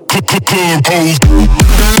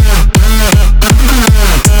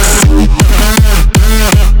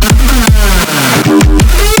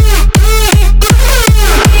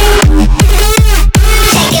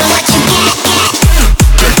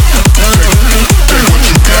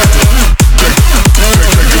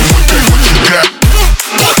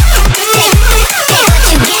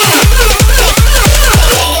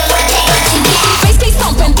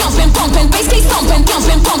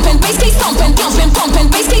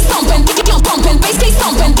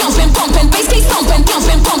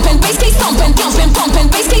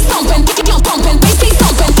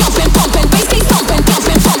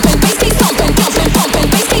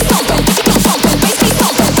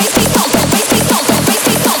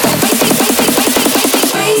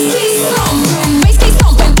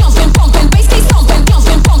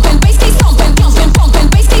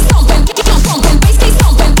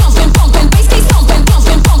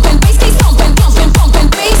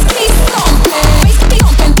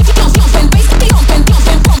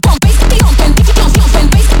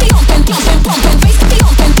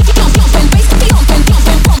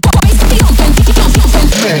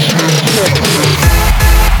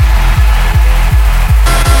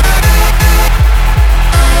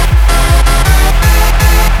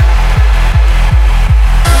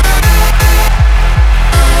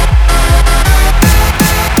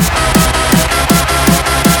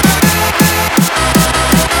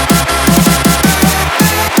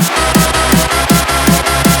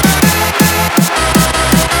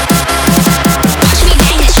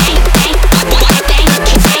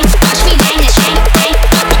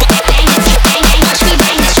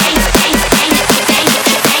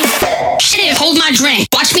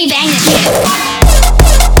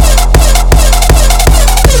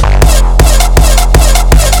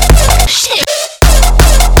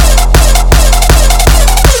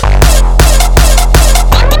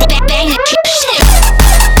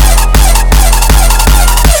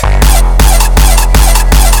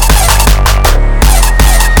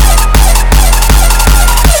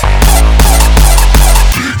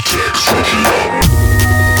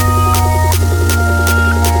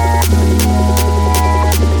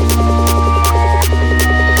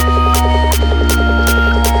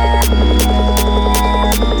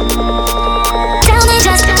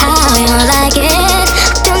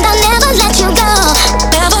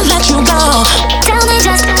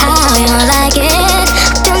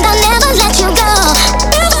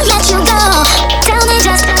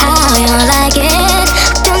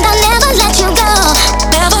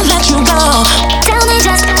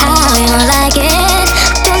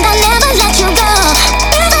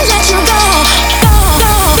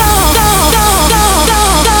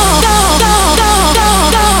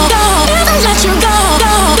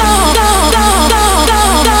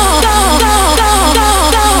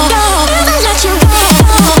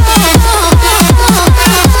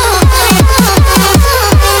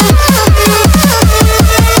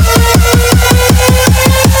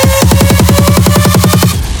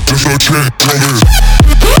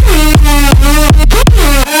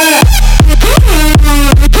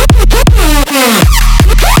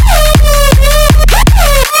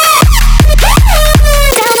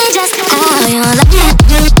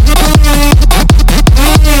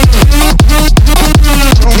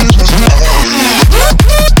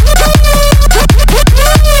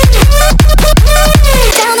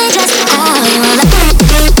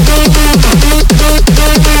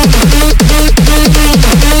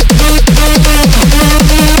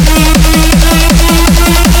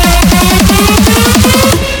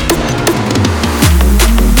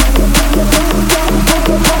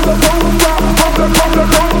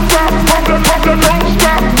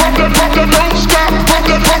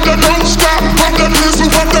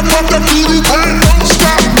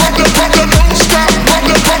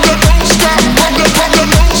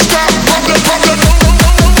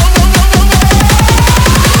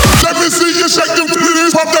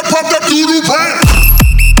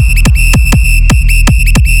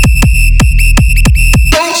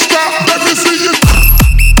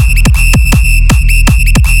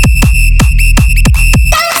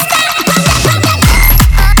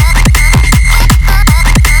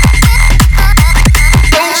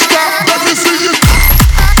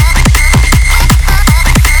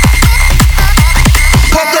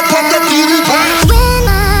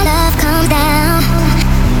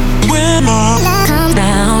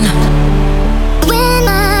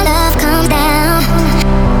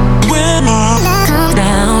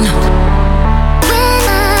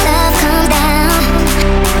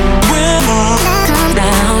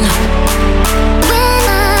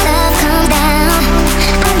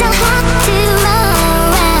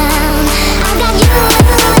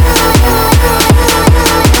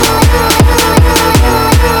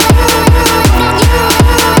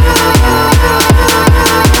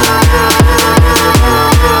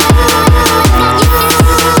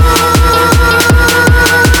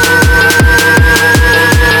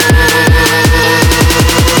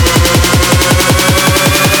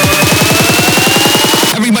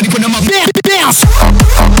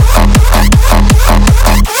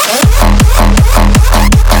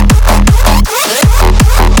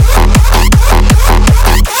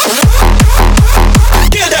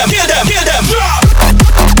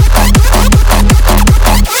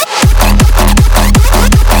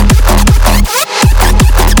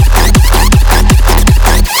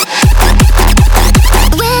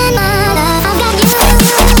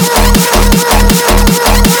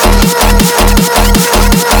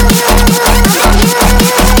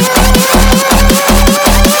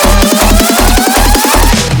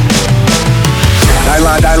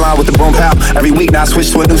 pal. Every week now I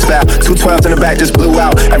switch to a new style. 212s in the back just blew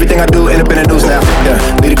out. Everything I do end up in the news now. Yeah,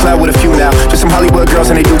 lead a club with a few now. Just some Hollywood girls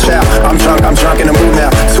and they do chow. I'm drunk in the mood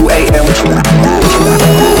now. 2 a.m.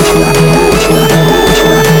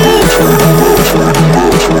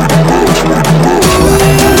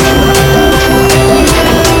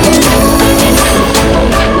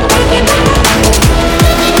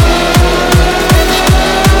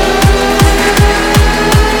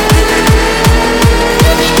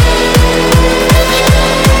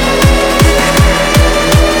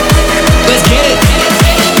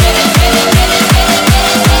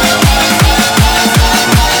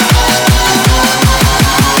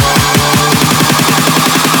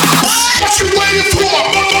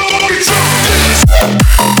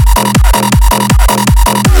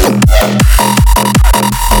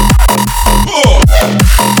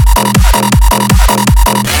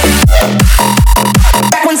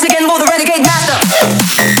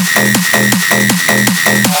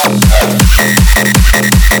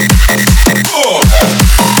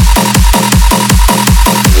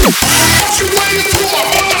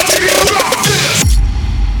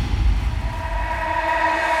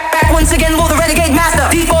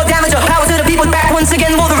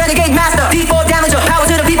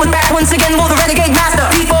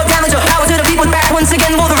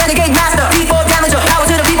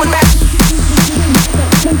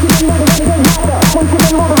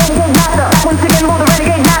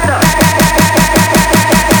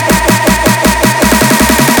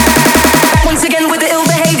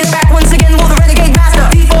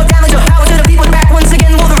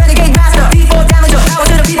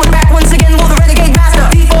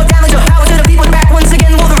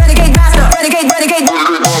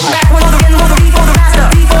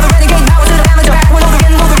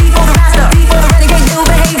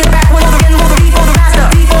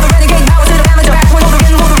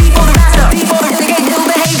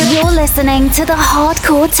 To the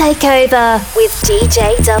Hardcore Takeover with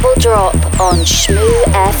DJ Double Drop on Shmoo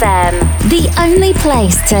FM, the only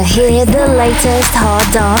place to hear the latest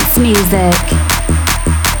hard dance music.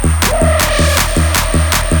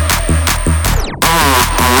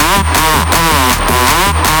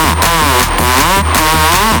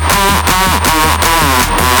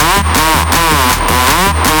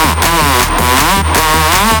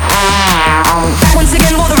 Once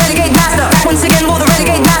again, will the renegade master. Once again, will the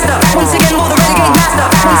renegade master. Once again, will the renegade master.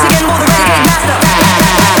 Once again, will the renegade master.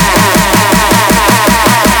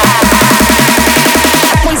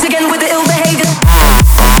 Once again, with the ill behavior.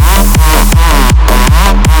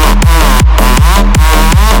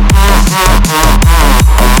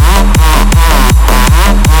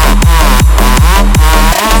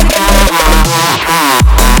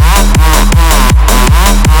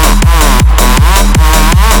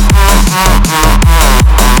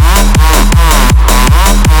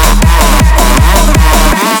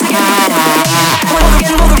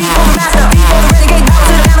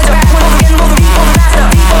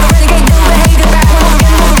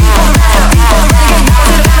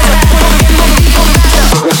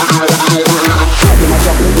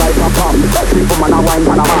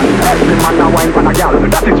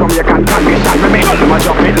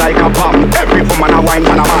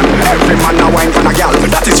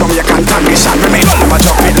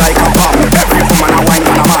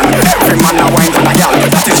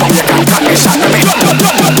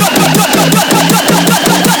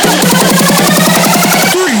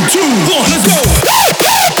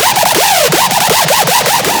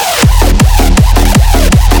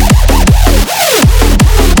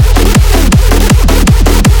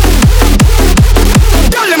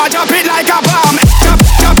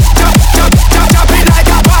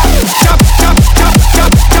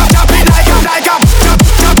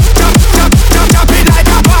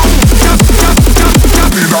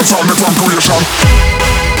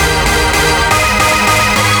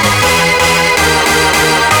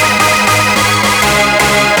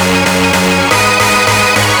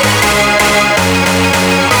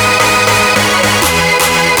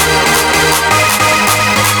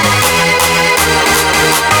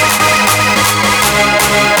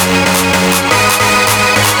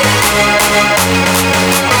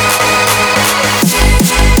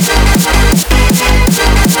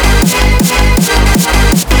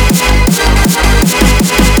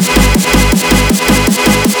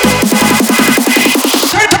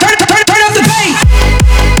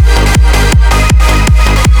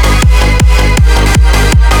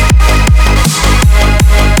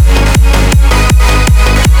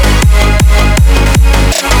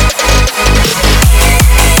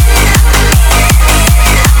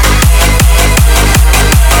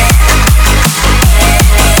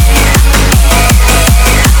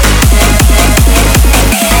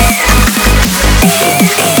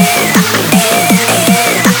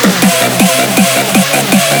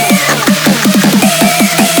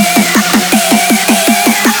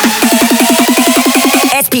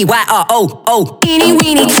 Spyro. Teeny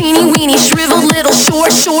weeny, teeny weeny, shriveled little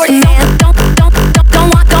short man. Don't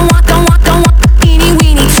want. Teeny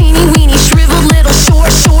weeny, shriveled little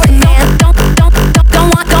short man. Don't want.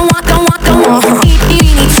 Teeny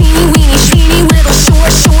weeny, little short.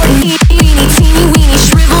 Teeny weeny,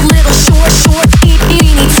 shriveled little short.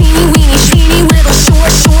 Teeny weeny, little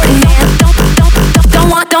short man.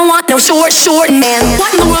 Don't want no short man.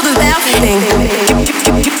 What in the world is happening?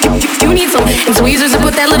 You need some tweezers to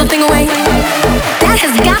put that little thing away. That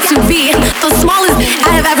has got to be the smallest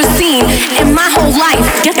I have ever seen in my whole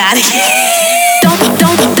life. Get out of here.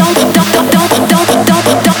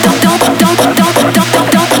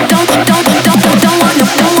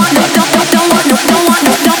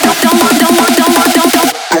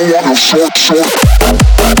 Short.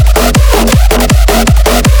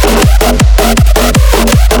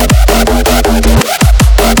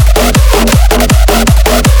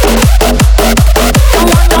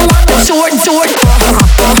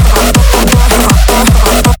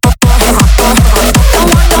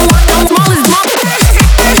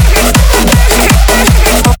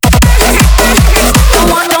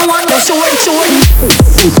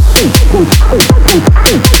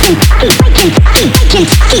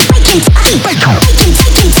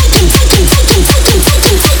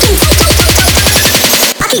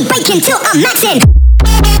 Till I'm maxing.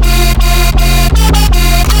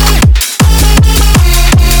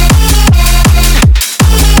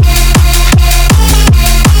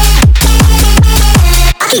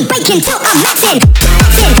 I keep breaking till I'm maxing.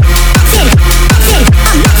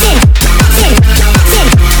 I'm maxing.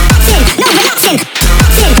 No relaxing.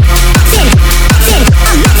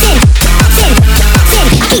 I'm maxing.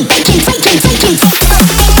 I keep breaking.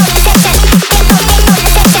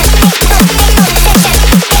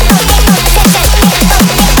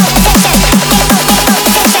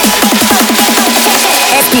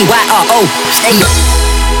 Spyro, stay up.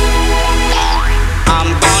 I'm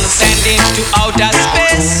gonna send into outer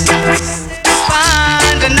space,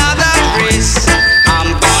 find another race. I'm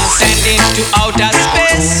gonna send into outer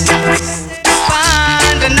space,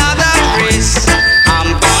 find another race.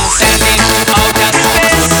 I'm gonna send into outer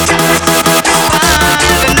space,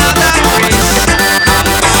 find another race.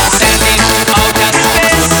 I'm gonna send into outer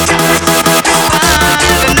space,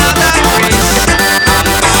 find another race. I'm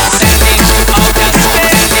gonna send into outer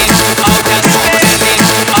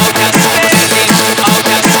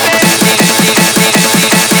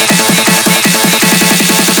space.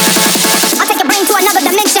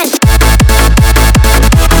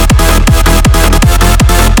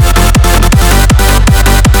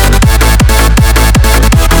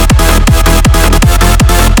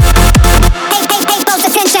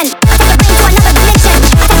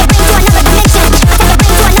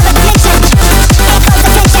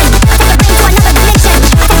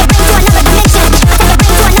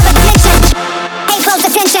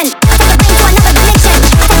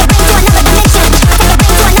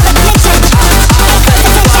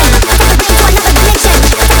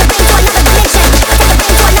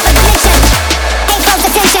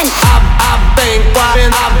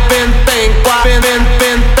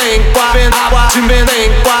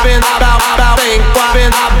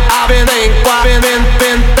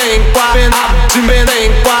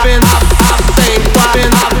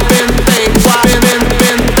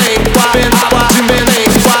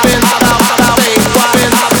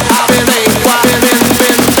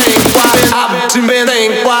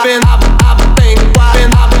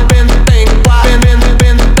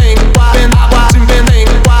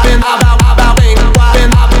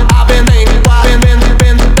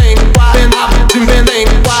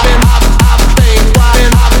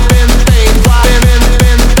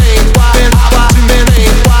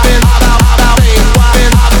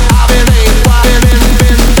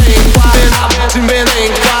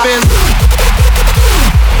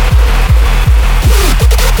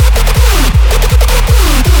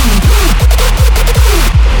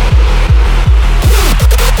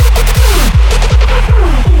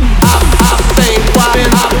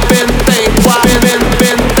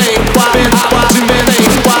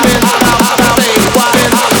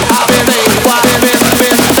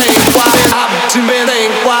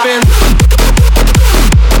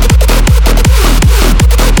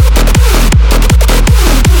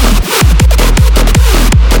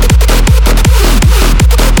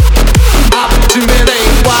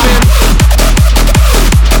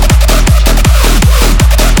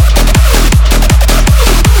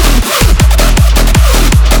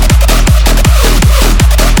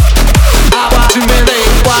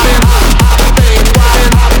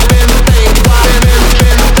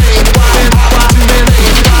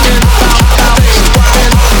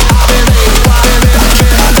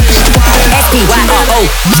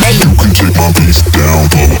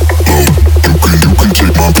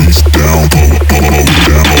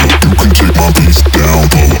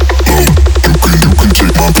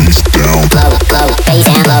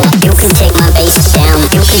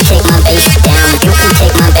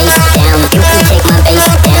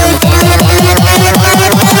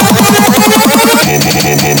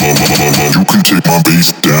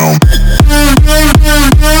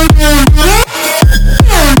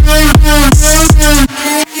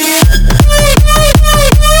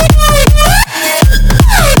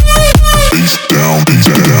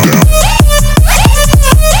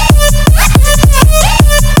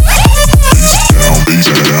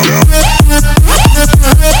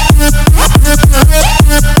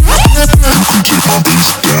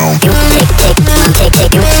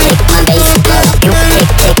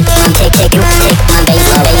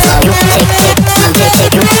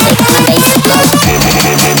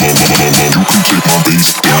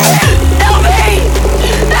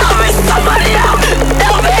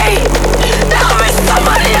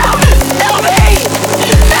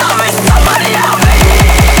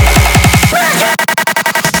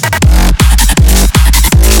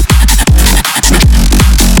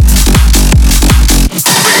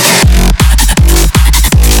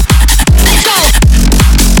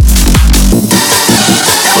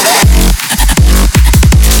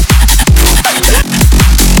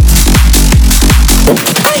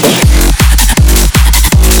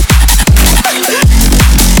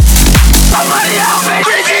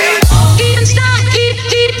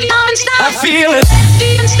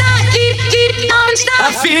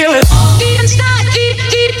 I feel it.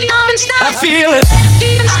 I feel it. I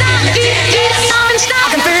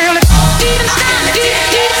can feel it.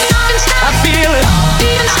 I feel it.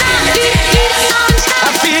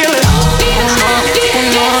 I feel it.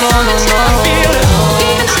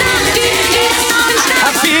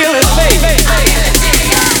 I feel it, baby.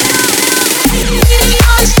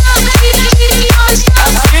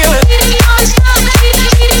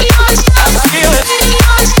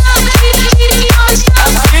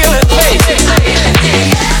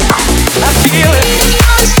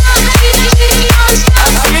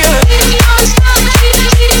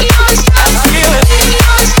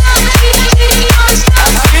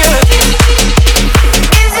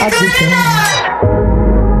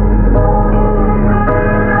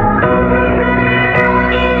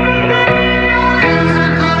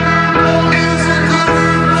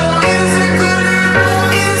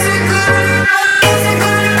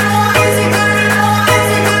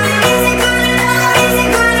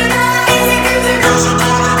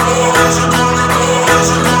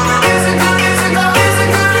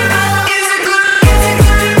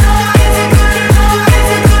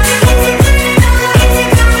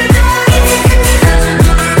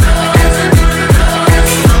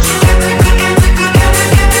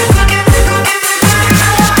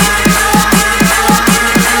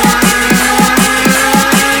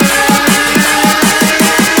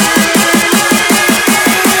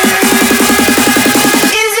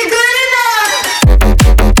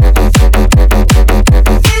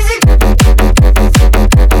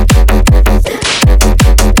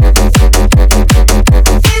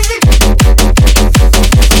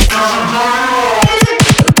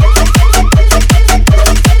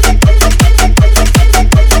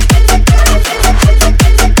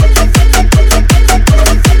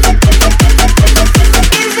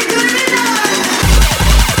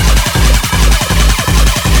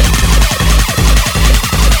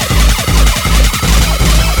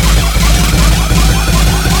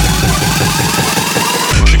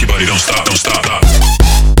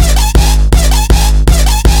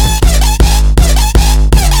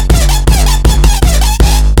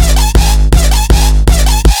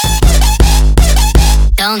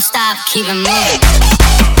 Don't stop, keep it moving.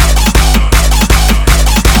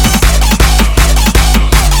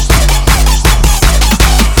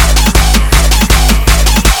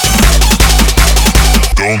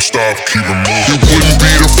 Don't stop, keep it moving. It wouldn't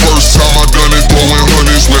be the first time I done it, throwing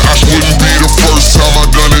hundreds where I wouldn't be the first time I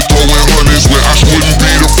done it, throwing hundreds where I wouldn't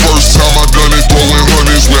be the first time I done it, throwing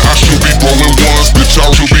hundreds where I should be throwing ones, bitch, I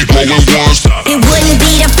should be throwing ones. It wouldn't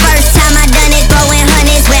be the first time I done it, throwing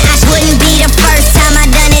hundreds where I wouldn't be the first time I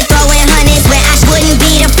done it, throwing hundreds where I wouldn't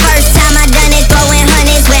be the first time I done it, throwing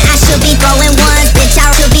hundreds where I should be throwing ones, bitch, I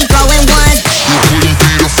should be throwing ones. It wouldn't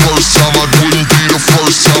be the first time I wouldn't be the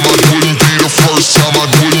first time I wouldn't be the first time I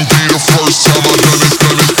wouldn't be the first time I done it.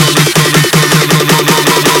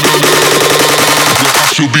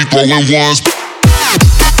 I should be throwing ones.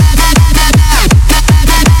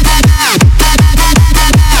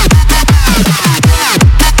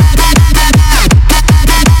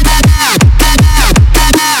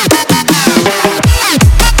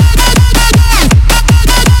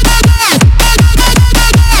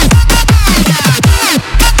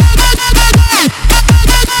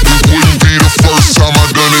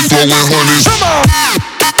 Throwing hundreds. Come on.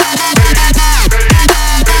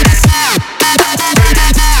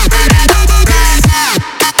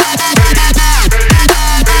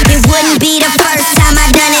 It wouldn't be the first time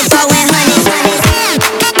I done it, throwing hundreds. Wouldn't be the first time I done it, throwing hundreds.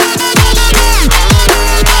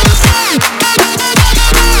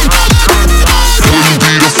 I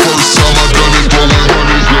should be throwing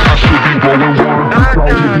ones.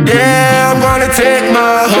 Yeah, I'm gonna take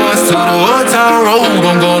my horse to the old town road.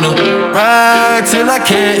 I'm gonna ride till I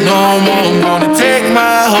can't no more. I'm gonna take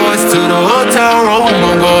my horse to the old town road.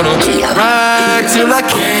 I'm gonna ride till I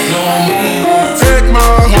can't no more. Take my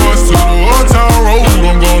horse to the old town road.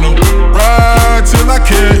 I'm gonna ride till I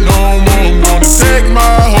can't no more. I'm gonna take my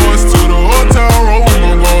horse to the old town road.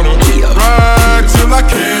 I'm gonna ride till I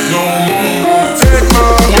can't no more. Take my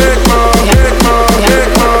horse to the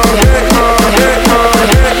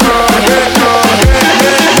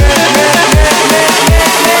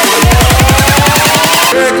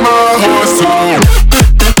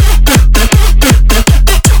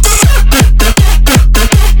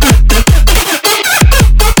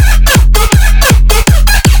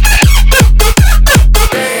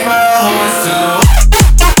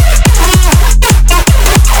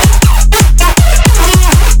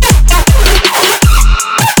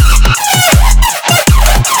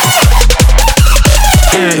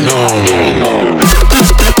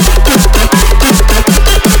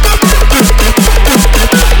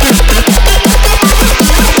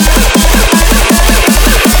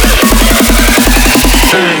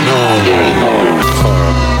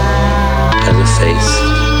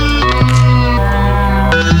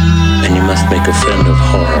make a friend of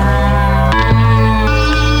horror.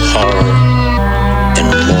 Horror and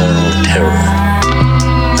moral terror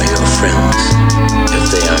are your friends.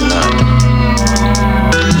 If they are not,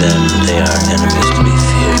 then they are enemies to be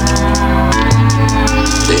feared.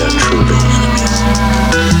 They are truly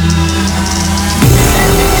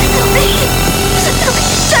enemies.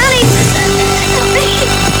 Charlie!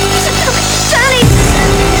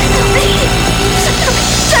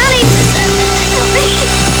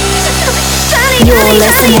 You're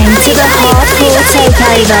listening to the Hardcore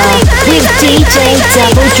Takeover with DJ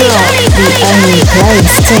Double Drop, the only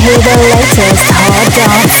place to hear the latest hard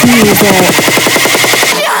dance music.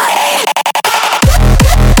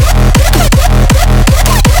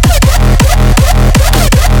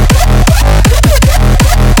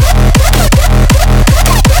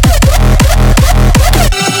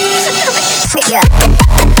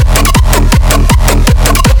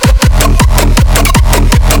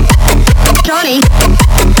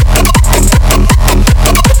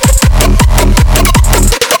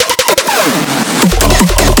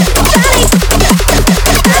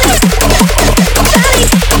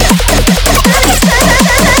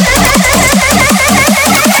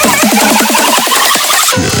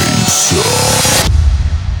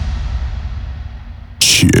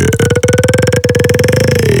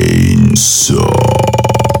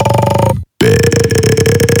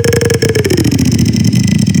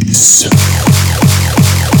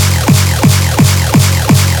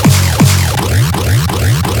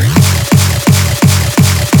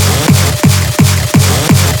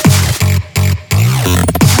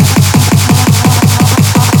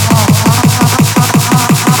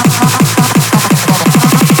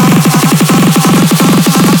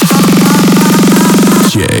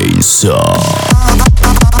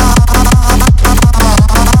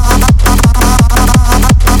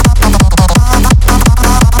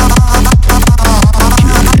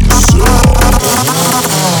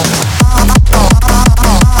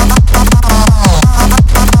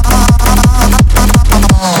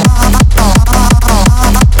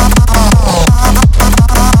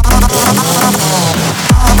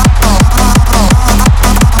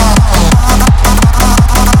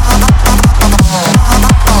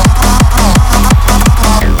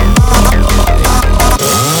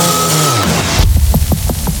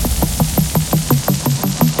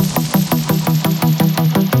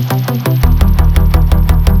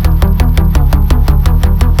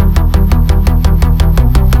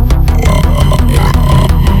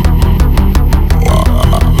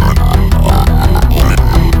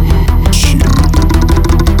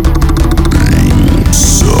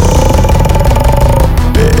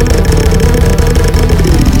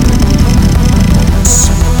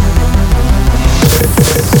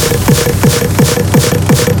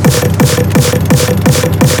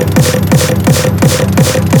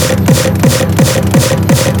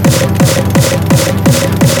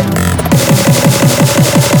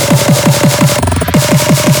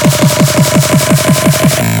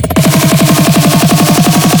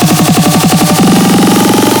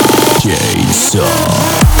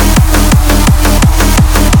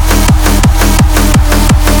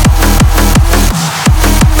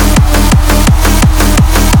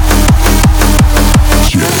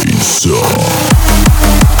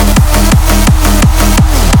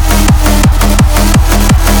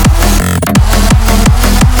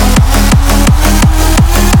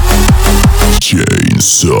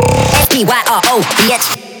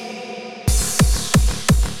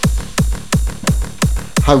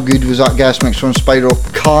 How good was that guest mix from Spyro?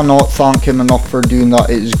 Cannot thank him enough for doing that.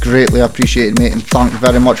 It is greatly appreciated, mate, and thank you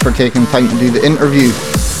very much for taking time to do the interview.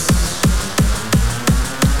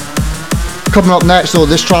 Coming up next though,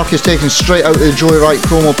 this track is taken straight out of the Joyride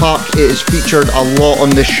promo pack. It is featured a lot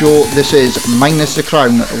on this show. This is Minus the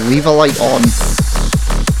Crown, Leave a Light On.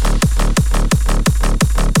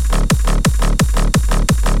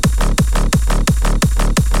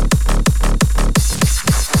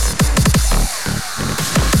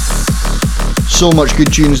 So much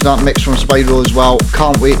good tunes in that mix from Spyro as well.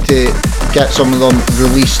 Can't wait to get some of them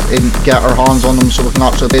released and get our hands on them so we can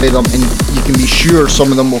actually play them, and you can be sure some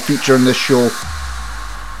of them will feature in this show.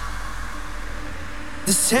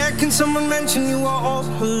 The second someone mentioned you were all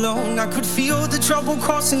alone, I could feel the trouble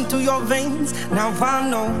coursing through your veins. Now I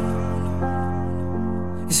know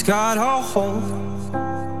it's got a hold.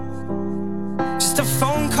 Just a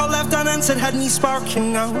phone call left unanswered had me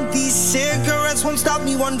sparking out. These cigarettes won't stop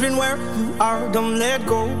me wondering where you are. Don't let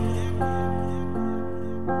go,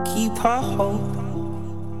 keep a hope.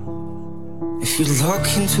 If If you look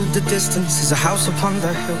into the distance, there's a house upon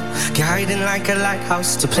the hill, guiding like a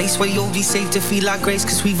lighthouse. It's a place where you'll be safe to feel like grace,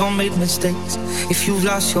 cause we've all made mistakes. If you've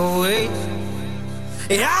lost your way,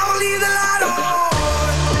 yeah, I will leave the light on.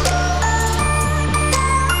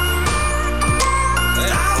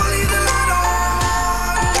 I will leave the light on.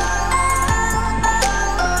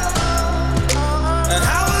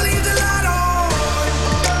 I will leave the light on.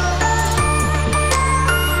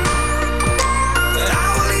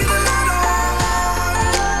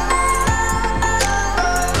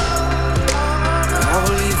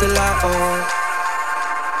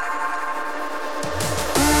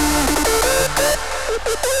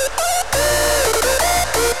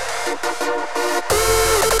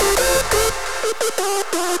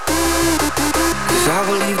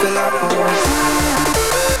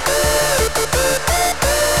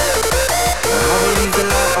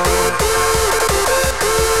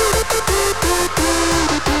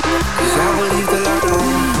 I will leave the light on.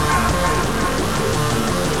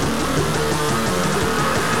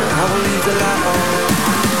 I will leave the light on.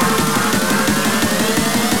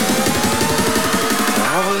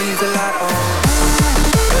 I will leave the light on.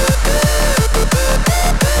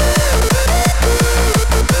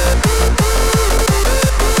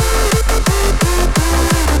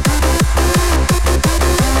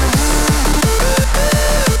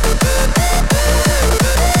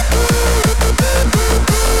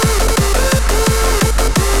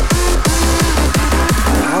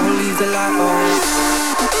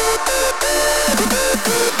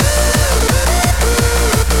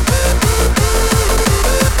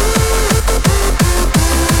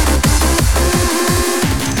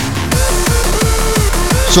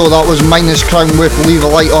 So that was Minus Crown with Leave a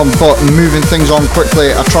Light On, but moving things on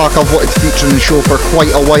quickly, a track I've wanted to feature in the show for quite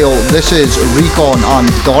a while. This is Recon and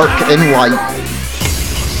Dark in White.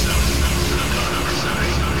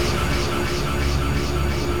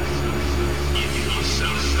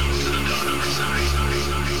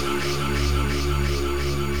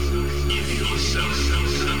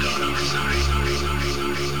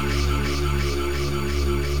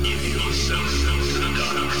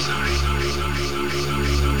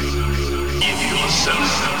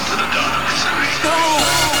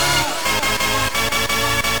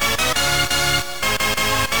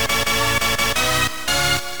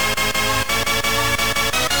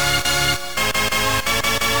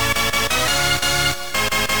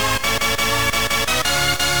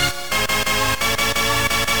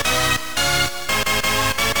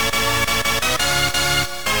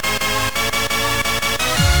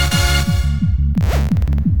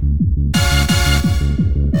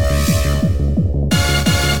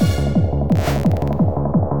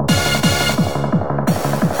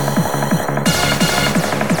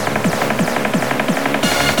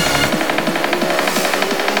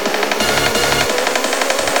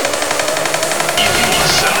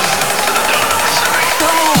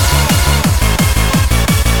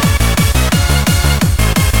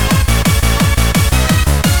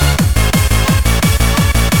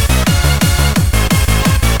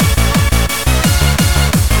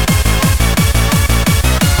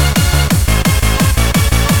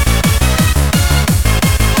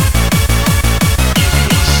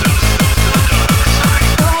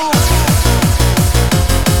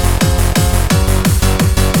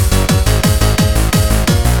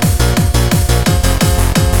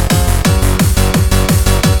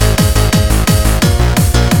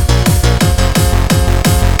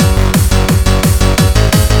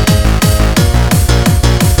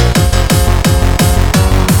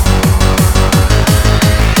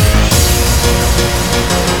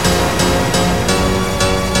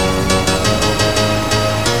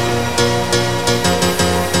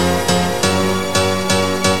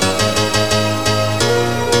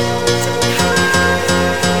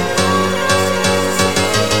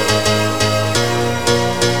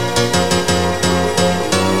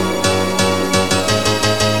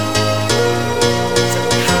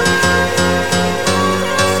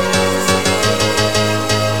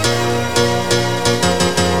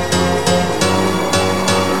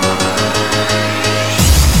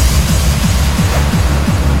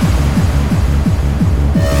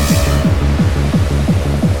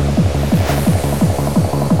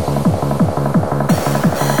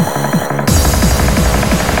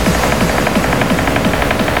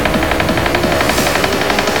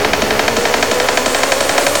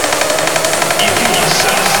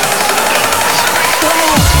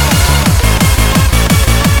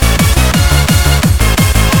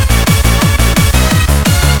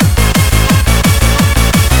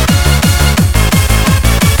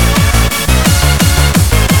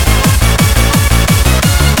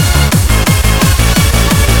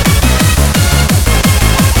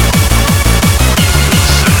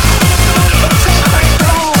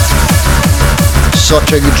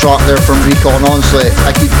 such a good track there from Recon. Honestly,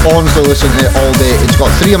 I keep honestly listening to it all day. It's got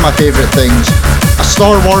three of my favourite things: a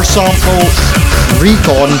Star Wars sample,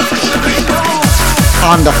 Recon,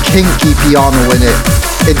 and a kinky piano in it.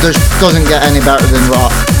 It just doesn't get any better than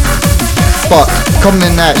that. But coming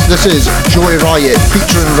in next, this is Joey Riot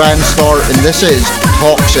featuring Ranstar, and this is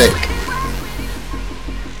Toxic.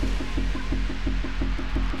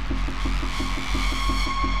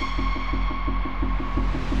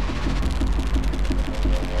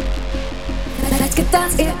 Let's get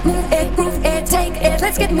dance it, move it, groove it, take it.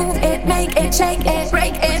 Let's get move it, make it, shake it,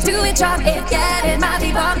 break it, do it, drop it, get it, my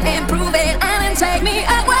bebop, improve it, and then take me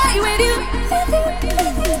away with you.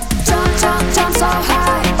 Jump, jump, jump so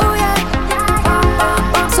high, oh yeah. Bump,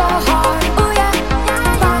 bump, bump so hard, oh yeah.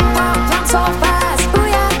 Bump, bump, bump so fast, oh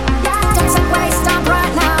yeah. Don't take waste time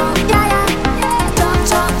right now, yeah, yeah. Jump,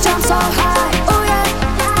 jump, jump so high, oh yeah.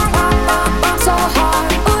 Bump, bump, bump so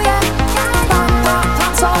hard, oh yeah. Bump, bump,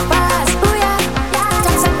 bump so fast, oh yeah.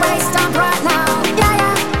 Don't take waste time right now, yeah,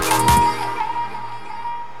 yeah.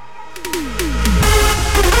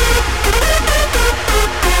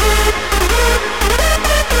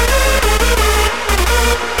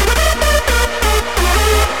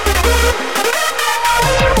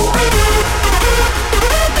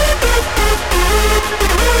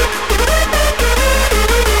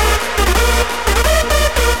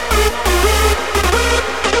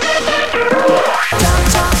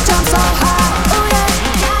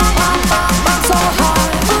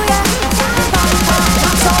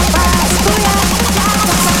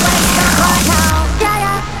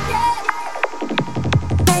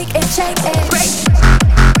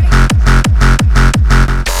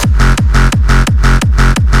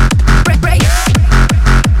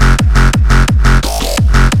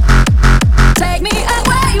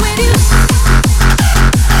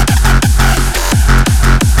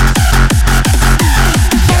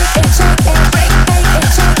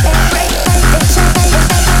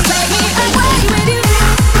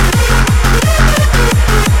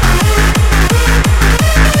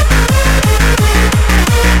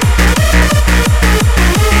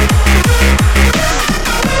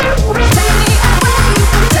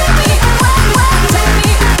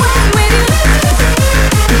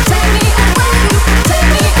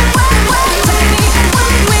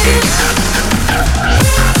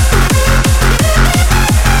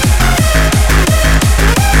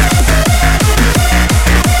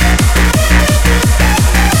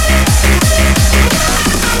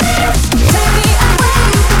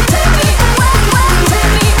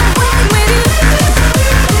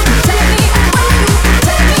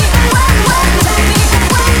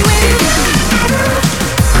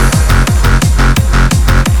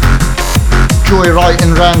 Joey Wright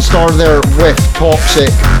and Ranstar there with Toxic.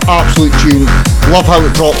 Absolute tune. Love how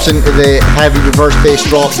it drops into the heavy reverse bass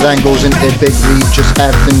drop, then goes into the big lead, just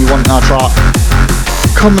everything you want in a track.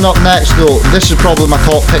 Coming up next though, this is probably my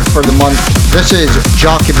top pick for the month. This is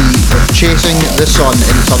Jacoby with Chasing the Sun,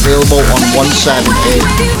 and it's available on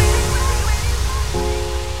 178.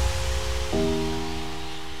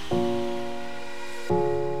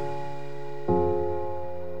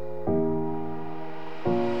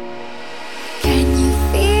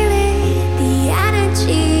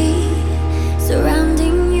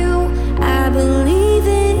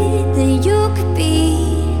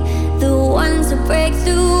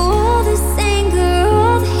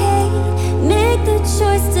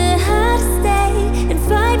 Choice to how to stay and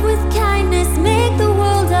fight with kindness, make the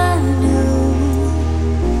world a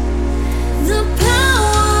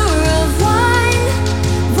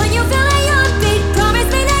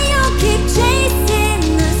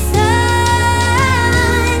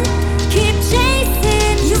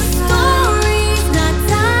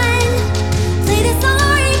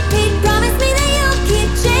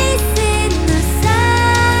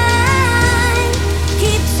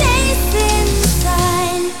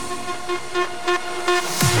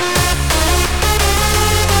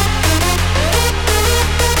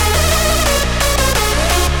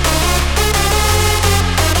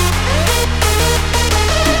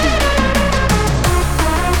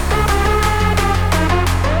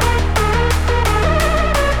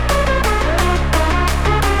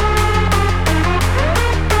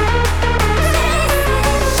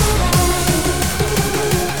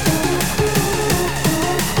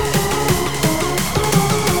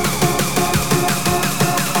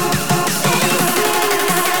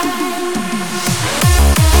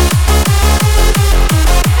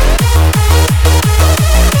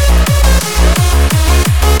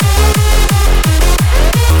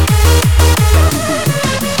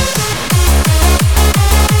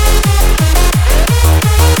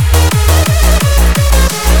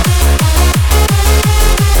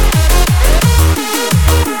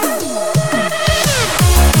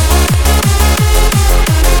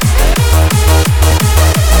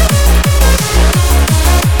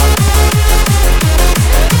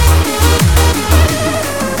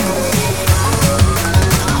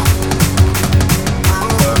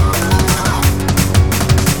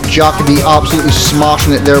Jacoby absolutely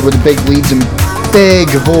smashing it there with the big leads and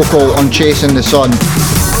big vocal on Chasing the Sun.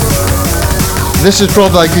 This is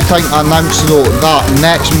probably a good time to announce though that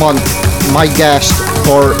next month my guest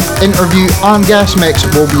for interview and guest mix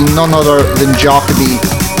will be none other than Jacoby.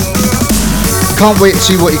 Can't wait to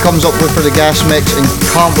see what he comes up with for the guest mix, and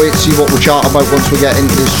can't wait to see what we'll chat about once we get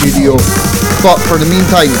into the studio. But for the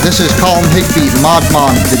meantime, this is Callum Higby,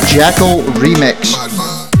 Madman, the Jekyll remix.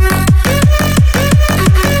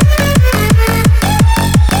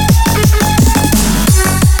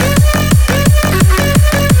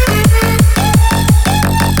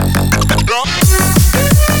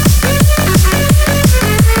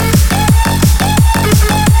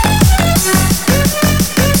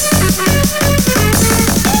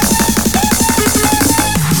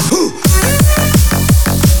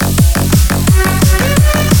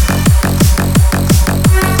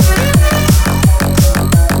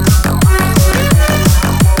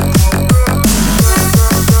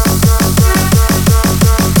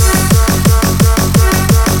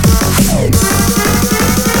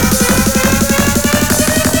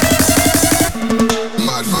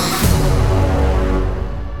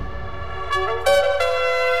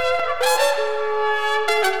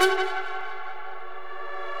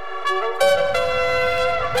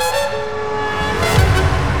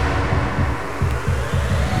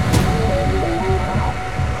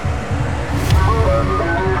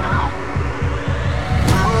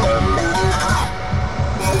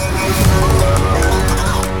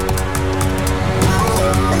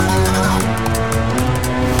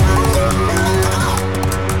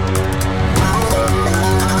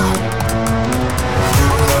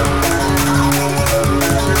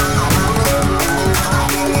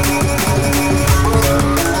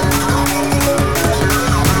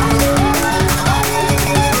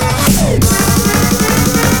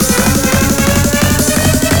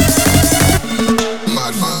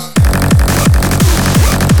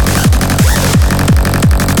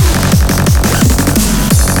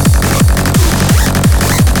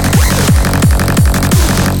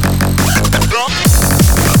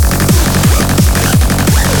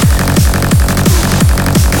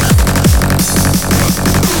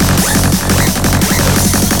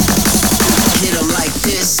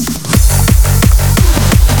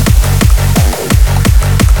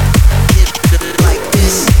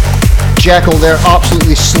 Jekyll there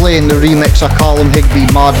absolutely slaying the remix of Callum Higby,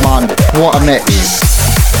 Madman. What a mix.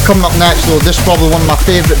 Coming up next though, this is probably one of my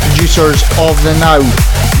favourite producers of the now.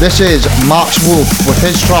 This is Max Wolf with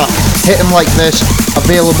his track Hit 'Em Like This,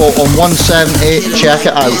 available on 178. Check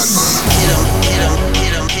it out.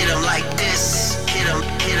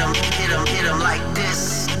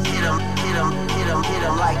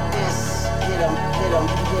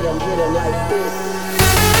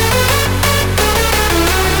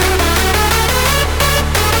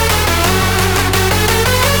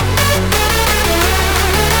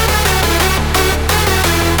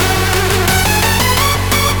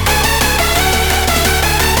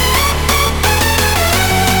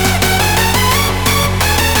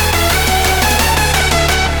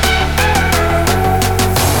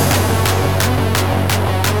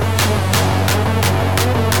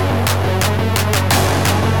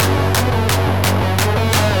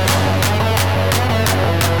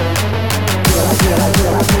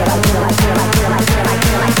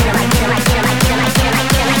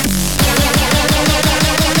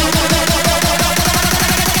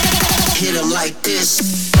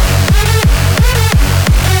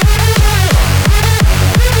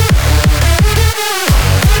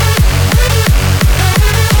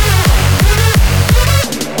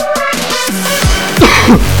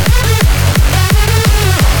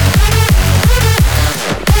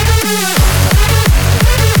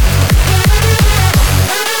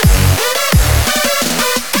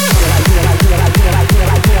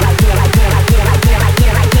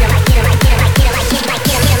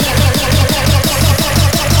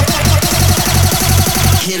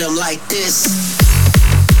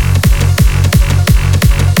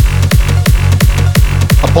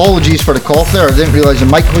 Apologies for the cough there, I didn't realise the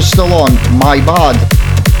mic was still on, my bad.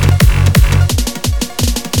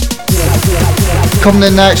 Coming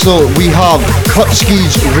in next though, we have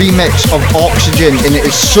Kutski's remix of Oxygen, and it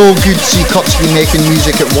is so good to see Kutski making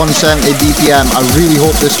music at 170 BPM. I really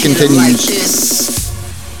hope this continues.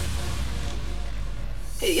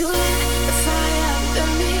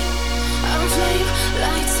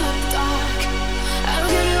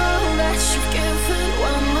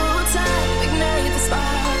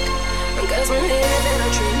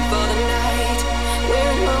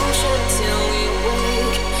 Till we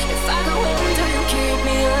wake. If I go under, you keep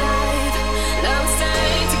me alive. Now it's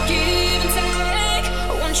time to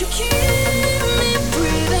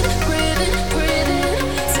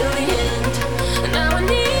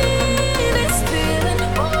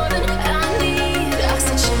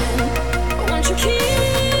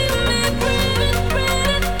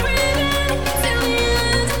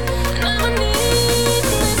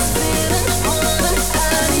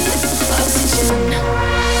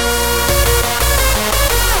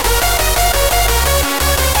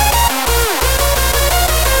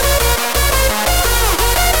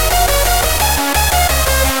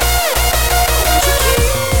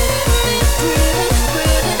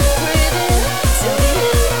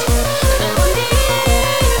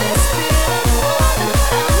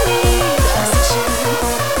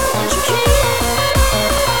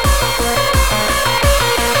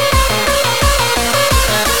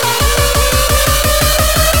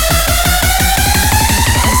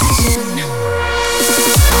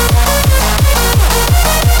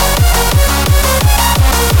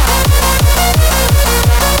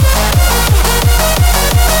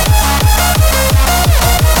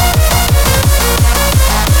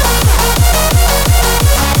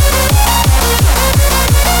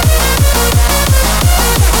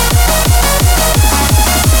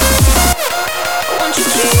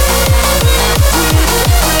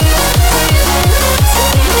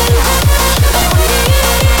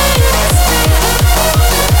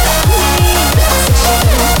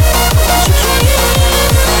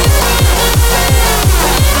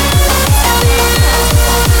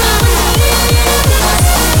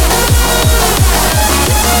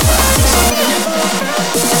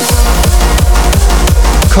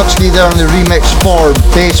Kutski there on the remix for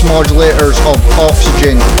Bass Modulators of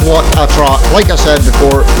Oxygen. What a track. Like I said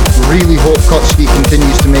before, really hope Kutski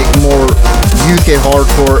continues to make more UK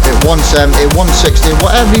hardcore at 170, 160,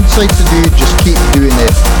 whatever he decides to do, just keep doing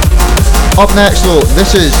it. Up next though,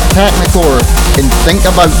 this is Technicore and Think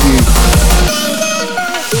About You.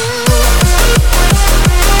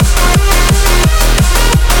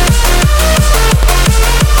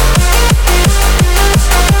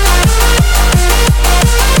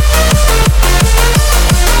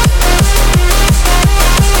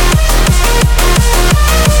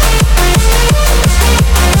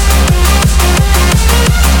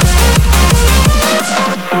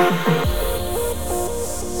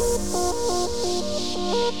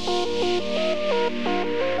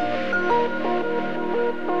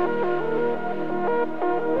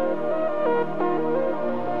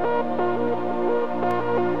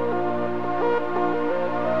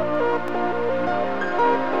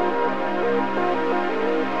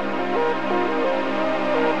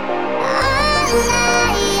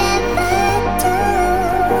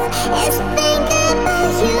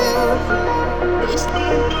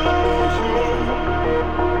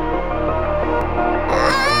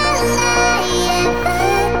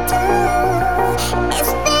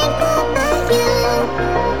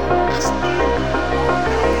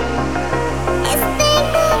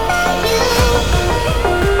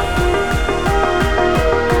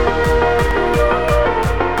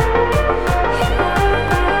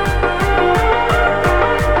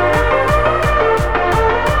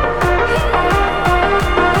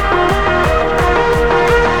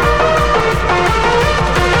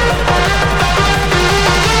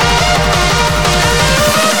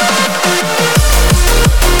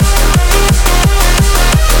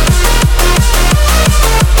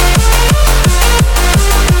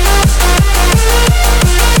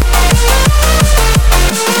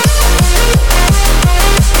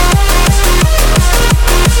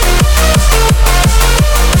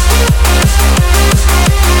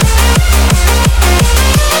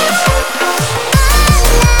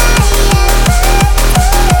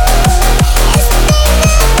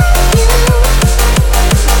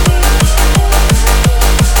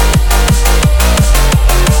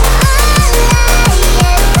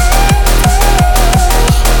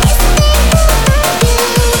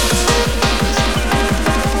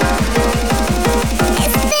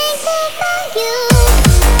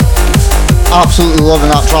 Absolutely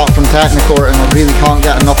loving that track from Technicore, and I really can't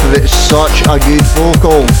get enough of it. It's such a good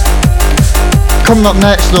vocal. Coming up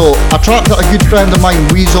next though, a track that a good friend of mine,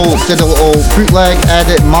 Weasel, did a little bootleg,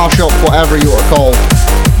 edit, mashup, whatever you want to call.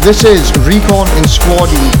 This is Recon and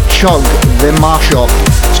Squaddy Chug the Mashup.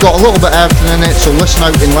 It's got a little bit of everything in it, so listen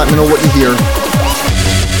out and let me know what you hear.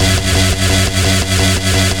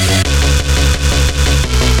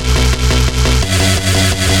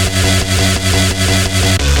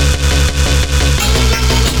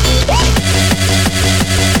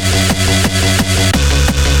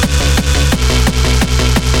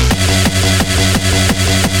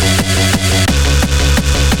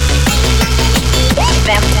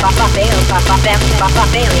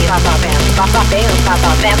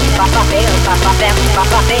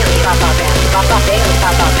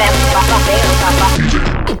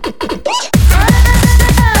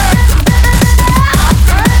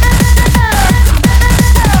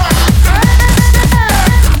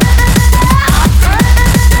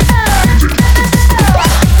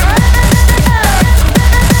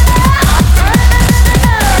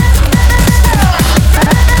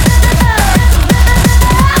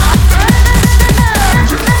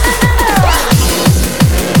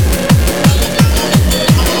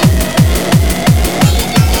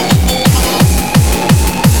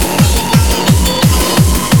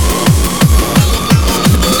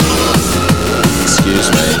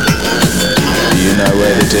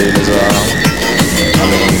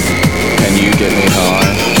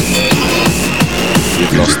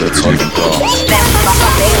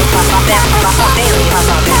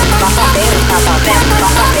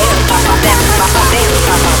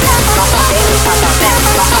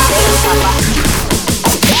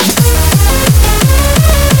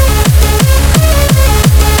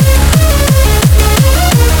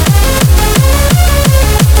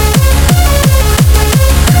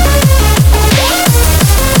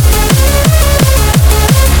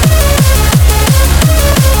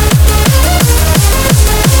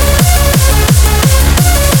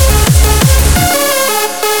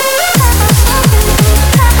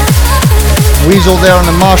 Weasel there on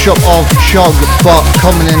the mashup of Chug, but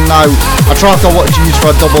coming in now, a track I wanted to use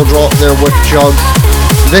for a double drop there with Chug.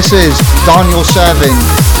 This is Daniel 7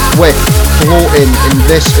 with Floating, and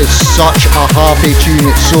this is such a happy tune.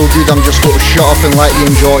 It's so good, I'm just going to shut up and let you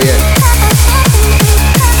enjoy it.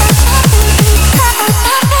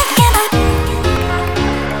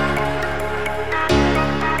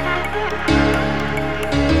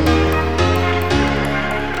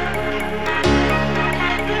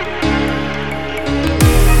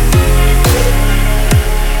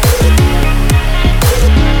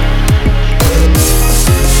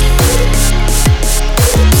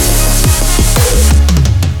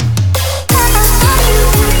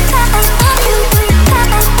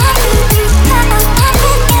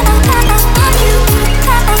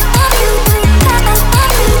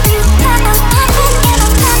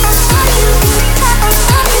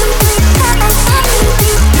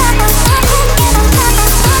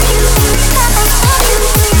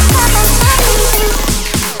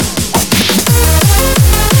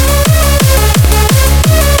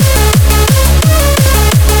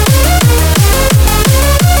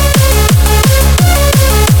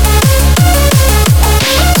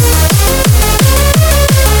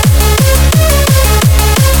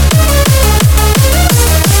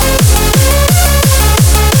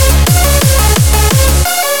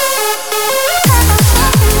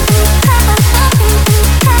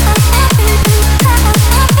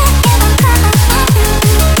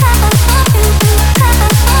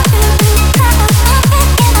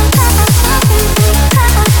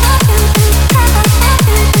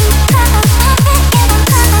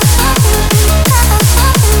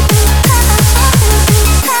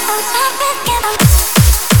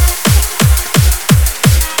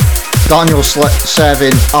 Daniel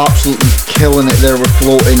 7 absolutely killing it there with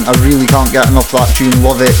Floating. I really can't get enough of that tune,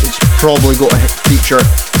 love it. It's probably going to feature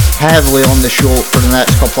heavily on the show for the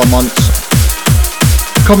next couple of months.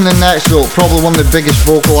 Coming in next though, probably one of the biggest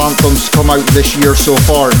vocal anthems to come out this year so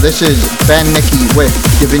far. This is Ben Nicky with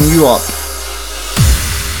Giving You Up.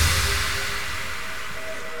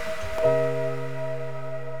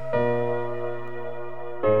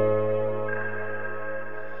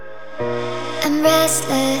 I'm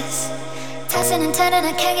restless, tossing and turning,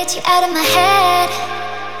 I can't get you out of my head.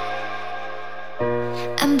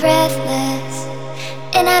 I'm breathless,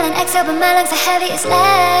 inhaling exhale, but my lungs are heavy as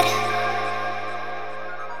lead.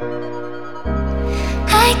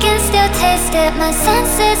 I can still taste it, my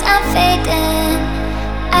senses are fading.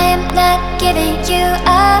 I am not giving you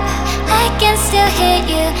up. I can still hear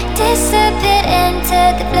you disappear into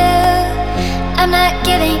the blue. I'm not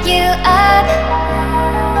giving you up.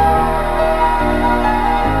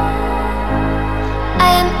 I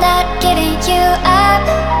am not giving you up.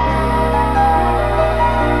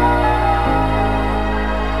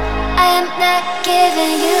 I am not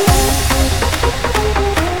giving you up.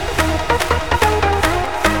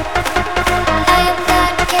 I am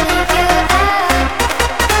not giving you up. I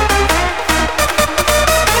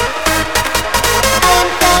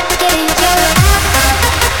am not giving you up. I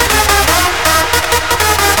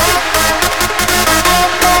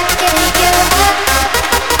am not giving you up.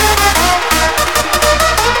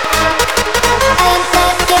 I am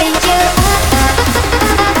not giving you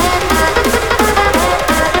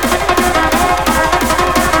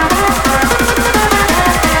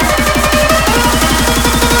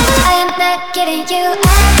I am not giving you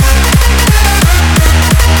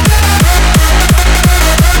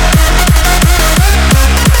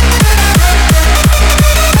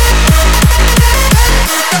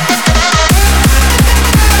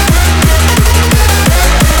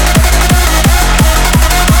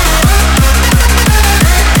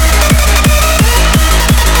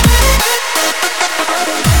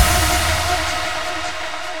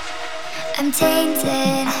I'm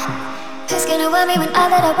tainted. Who's gonna want me when all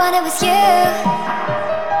that I wanted was you?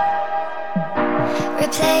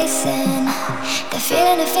 Replacing the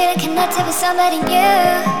feeling of feeling connected with somebody new.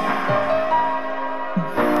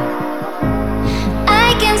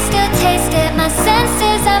 I can still taste it, my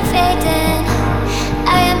senses are fading.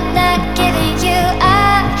 I am not giving you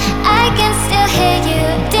up. I can still hear you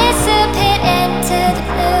disappear into the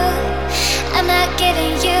blue. I'm not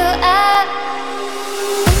giving you up.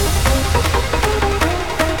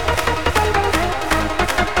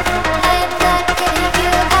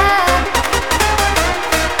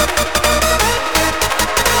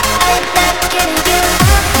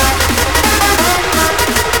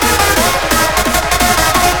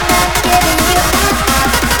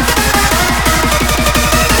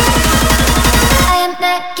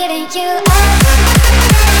 Giving you up.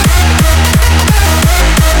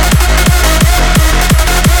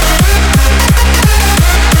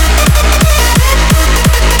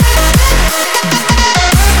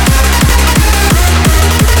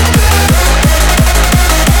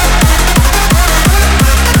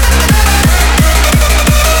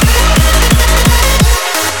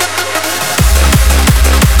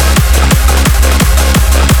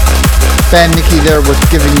 Ben Nicky there was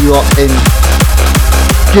giving you up in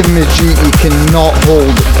Give Him His Due. You cannot hold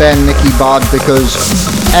Ben Nicky bad, because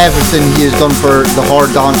everything he has done for the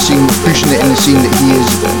hard dance scene, pushing it in the scene that he is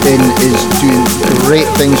in, is doing great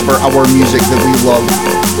things for our music that we love.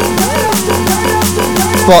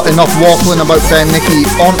 But enough waffling about Ben Nicky,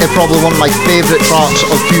 on to probably one of my favourite tracks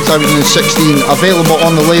of 2016, available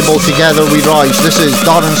on the label Together We Rise. This is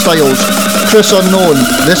Darren Styles, Chris Unknown.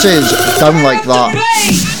 This is Down Like That.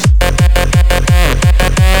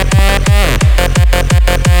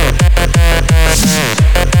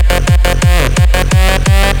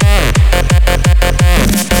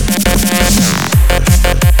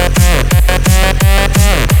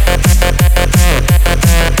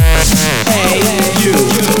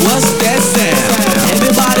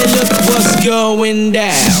 Going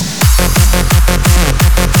down.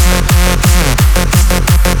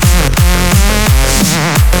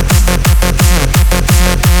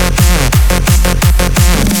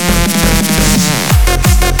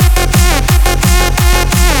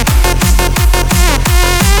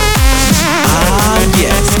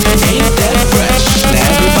 Yes, ain't that fresh? Now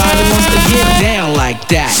everybody wants to get down like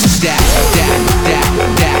that.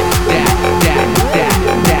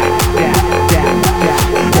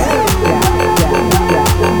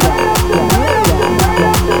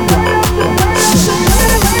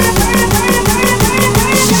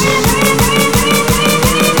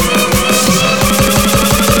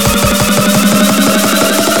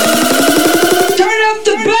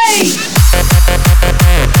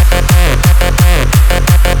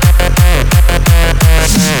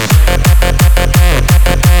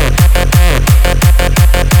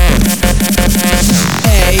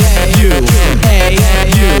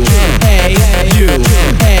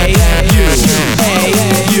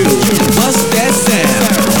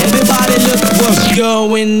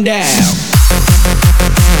 Going down.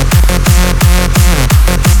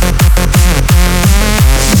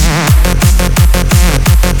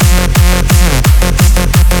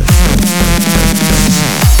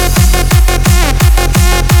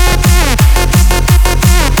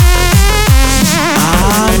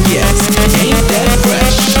 Yes, ain't that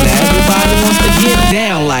fresh? Now everybody wants to get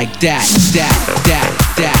down like that.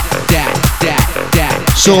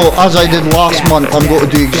 So, as I did last month, I'm going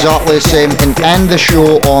to do exactly the same and end the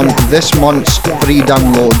show on this month's free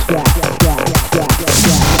download.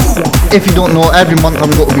 If you don't know, every month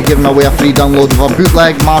I'm going to be giving away a free download of a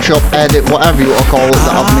bootleg, mashup, edit, whatever you want to call it,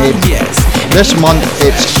 that I've made. This month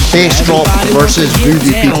it's Bass Drop versus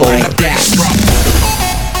Voodoo People.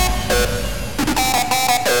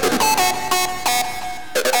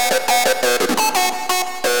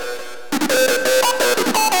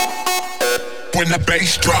 When the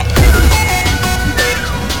bass drop.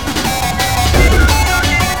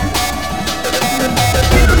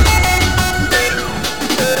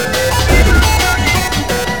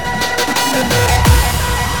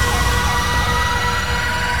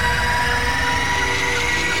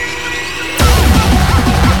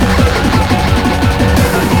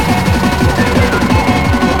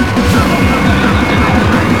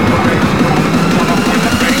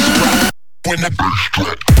 When the bass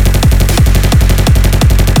drop.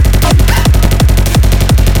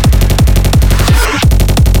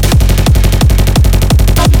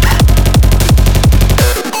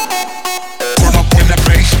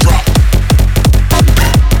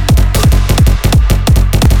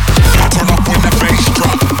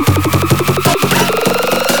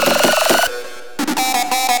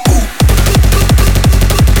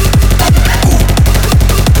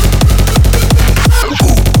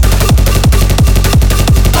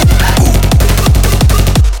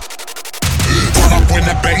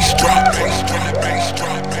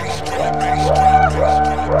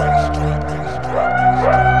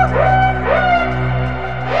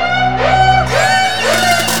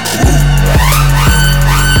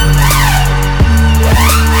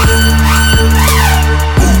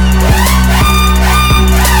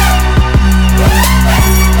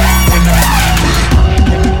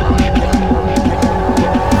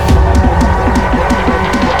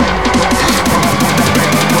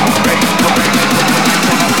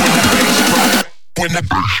 When the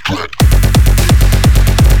bass drop.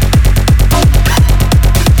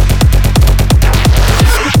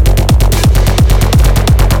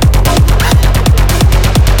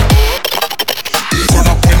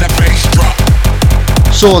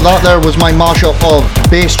 So that there was my mashup of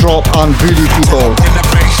Bass Drop and Voodoo People.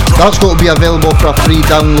 That's going to be available for a free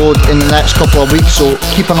download in the next couple of weeks, so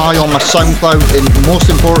keep an eye on my SoundCloud and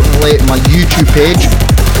most importantly my YouTube page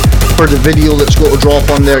for the video that's going to drop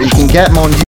on there. You can get them on YouTube.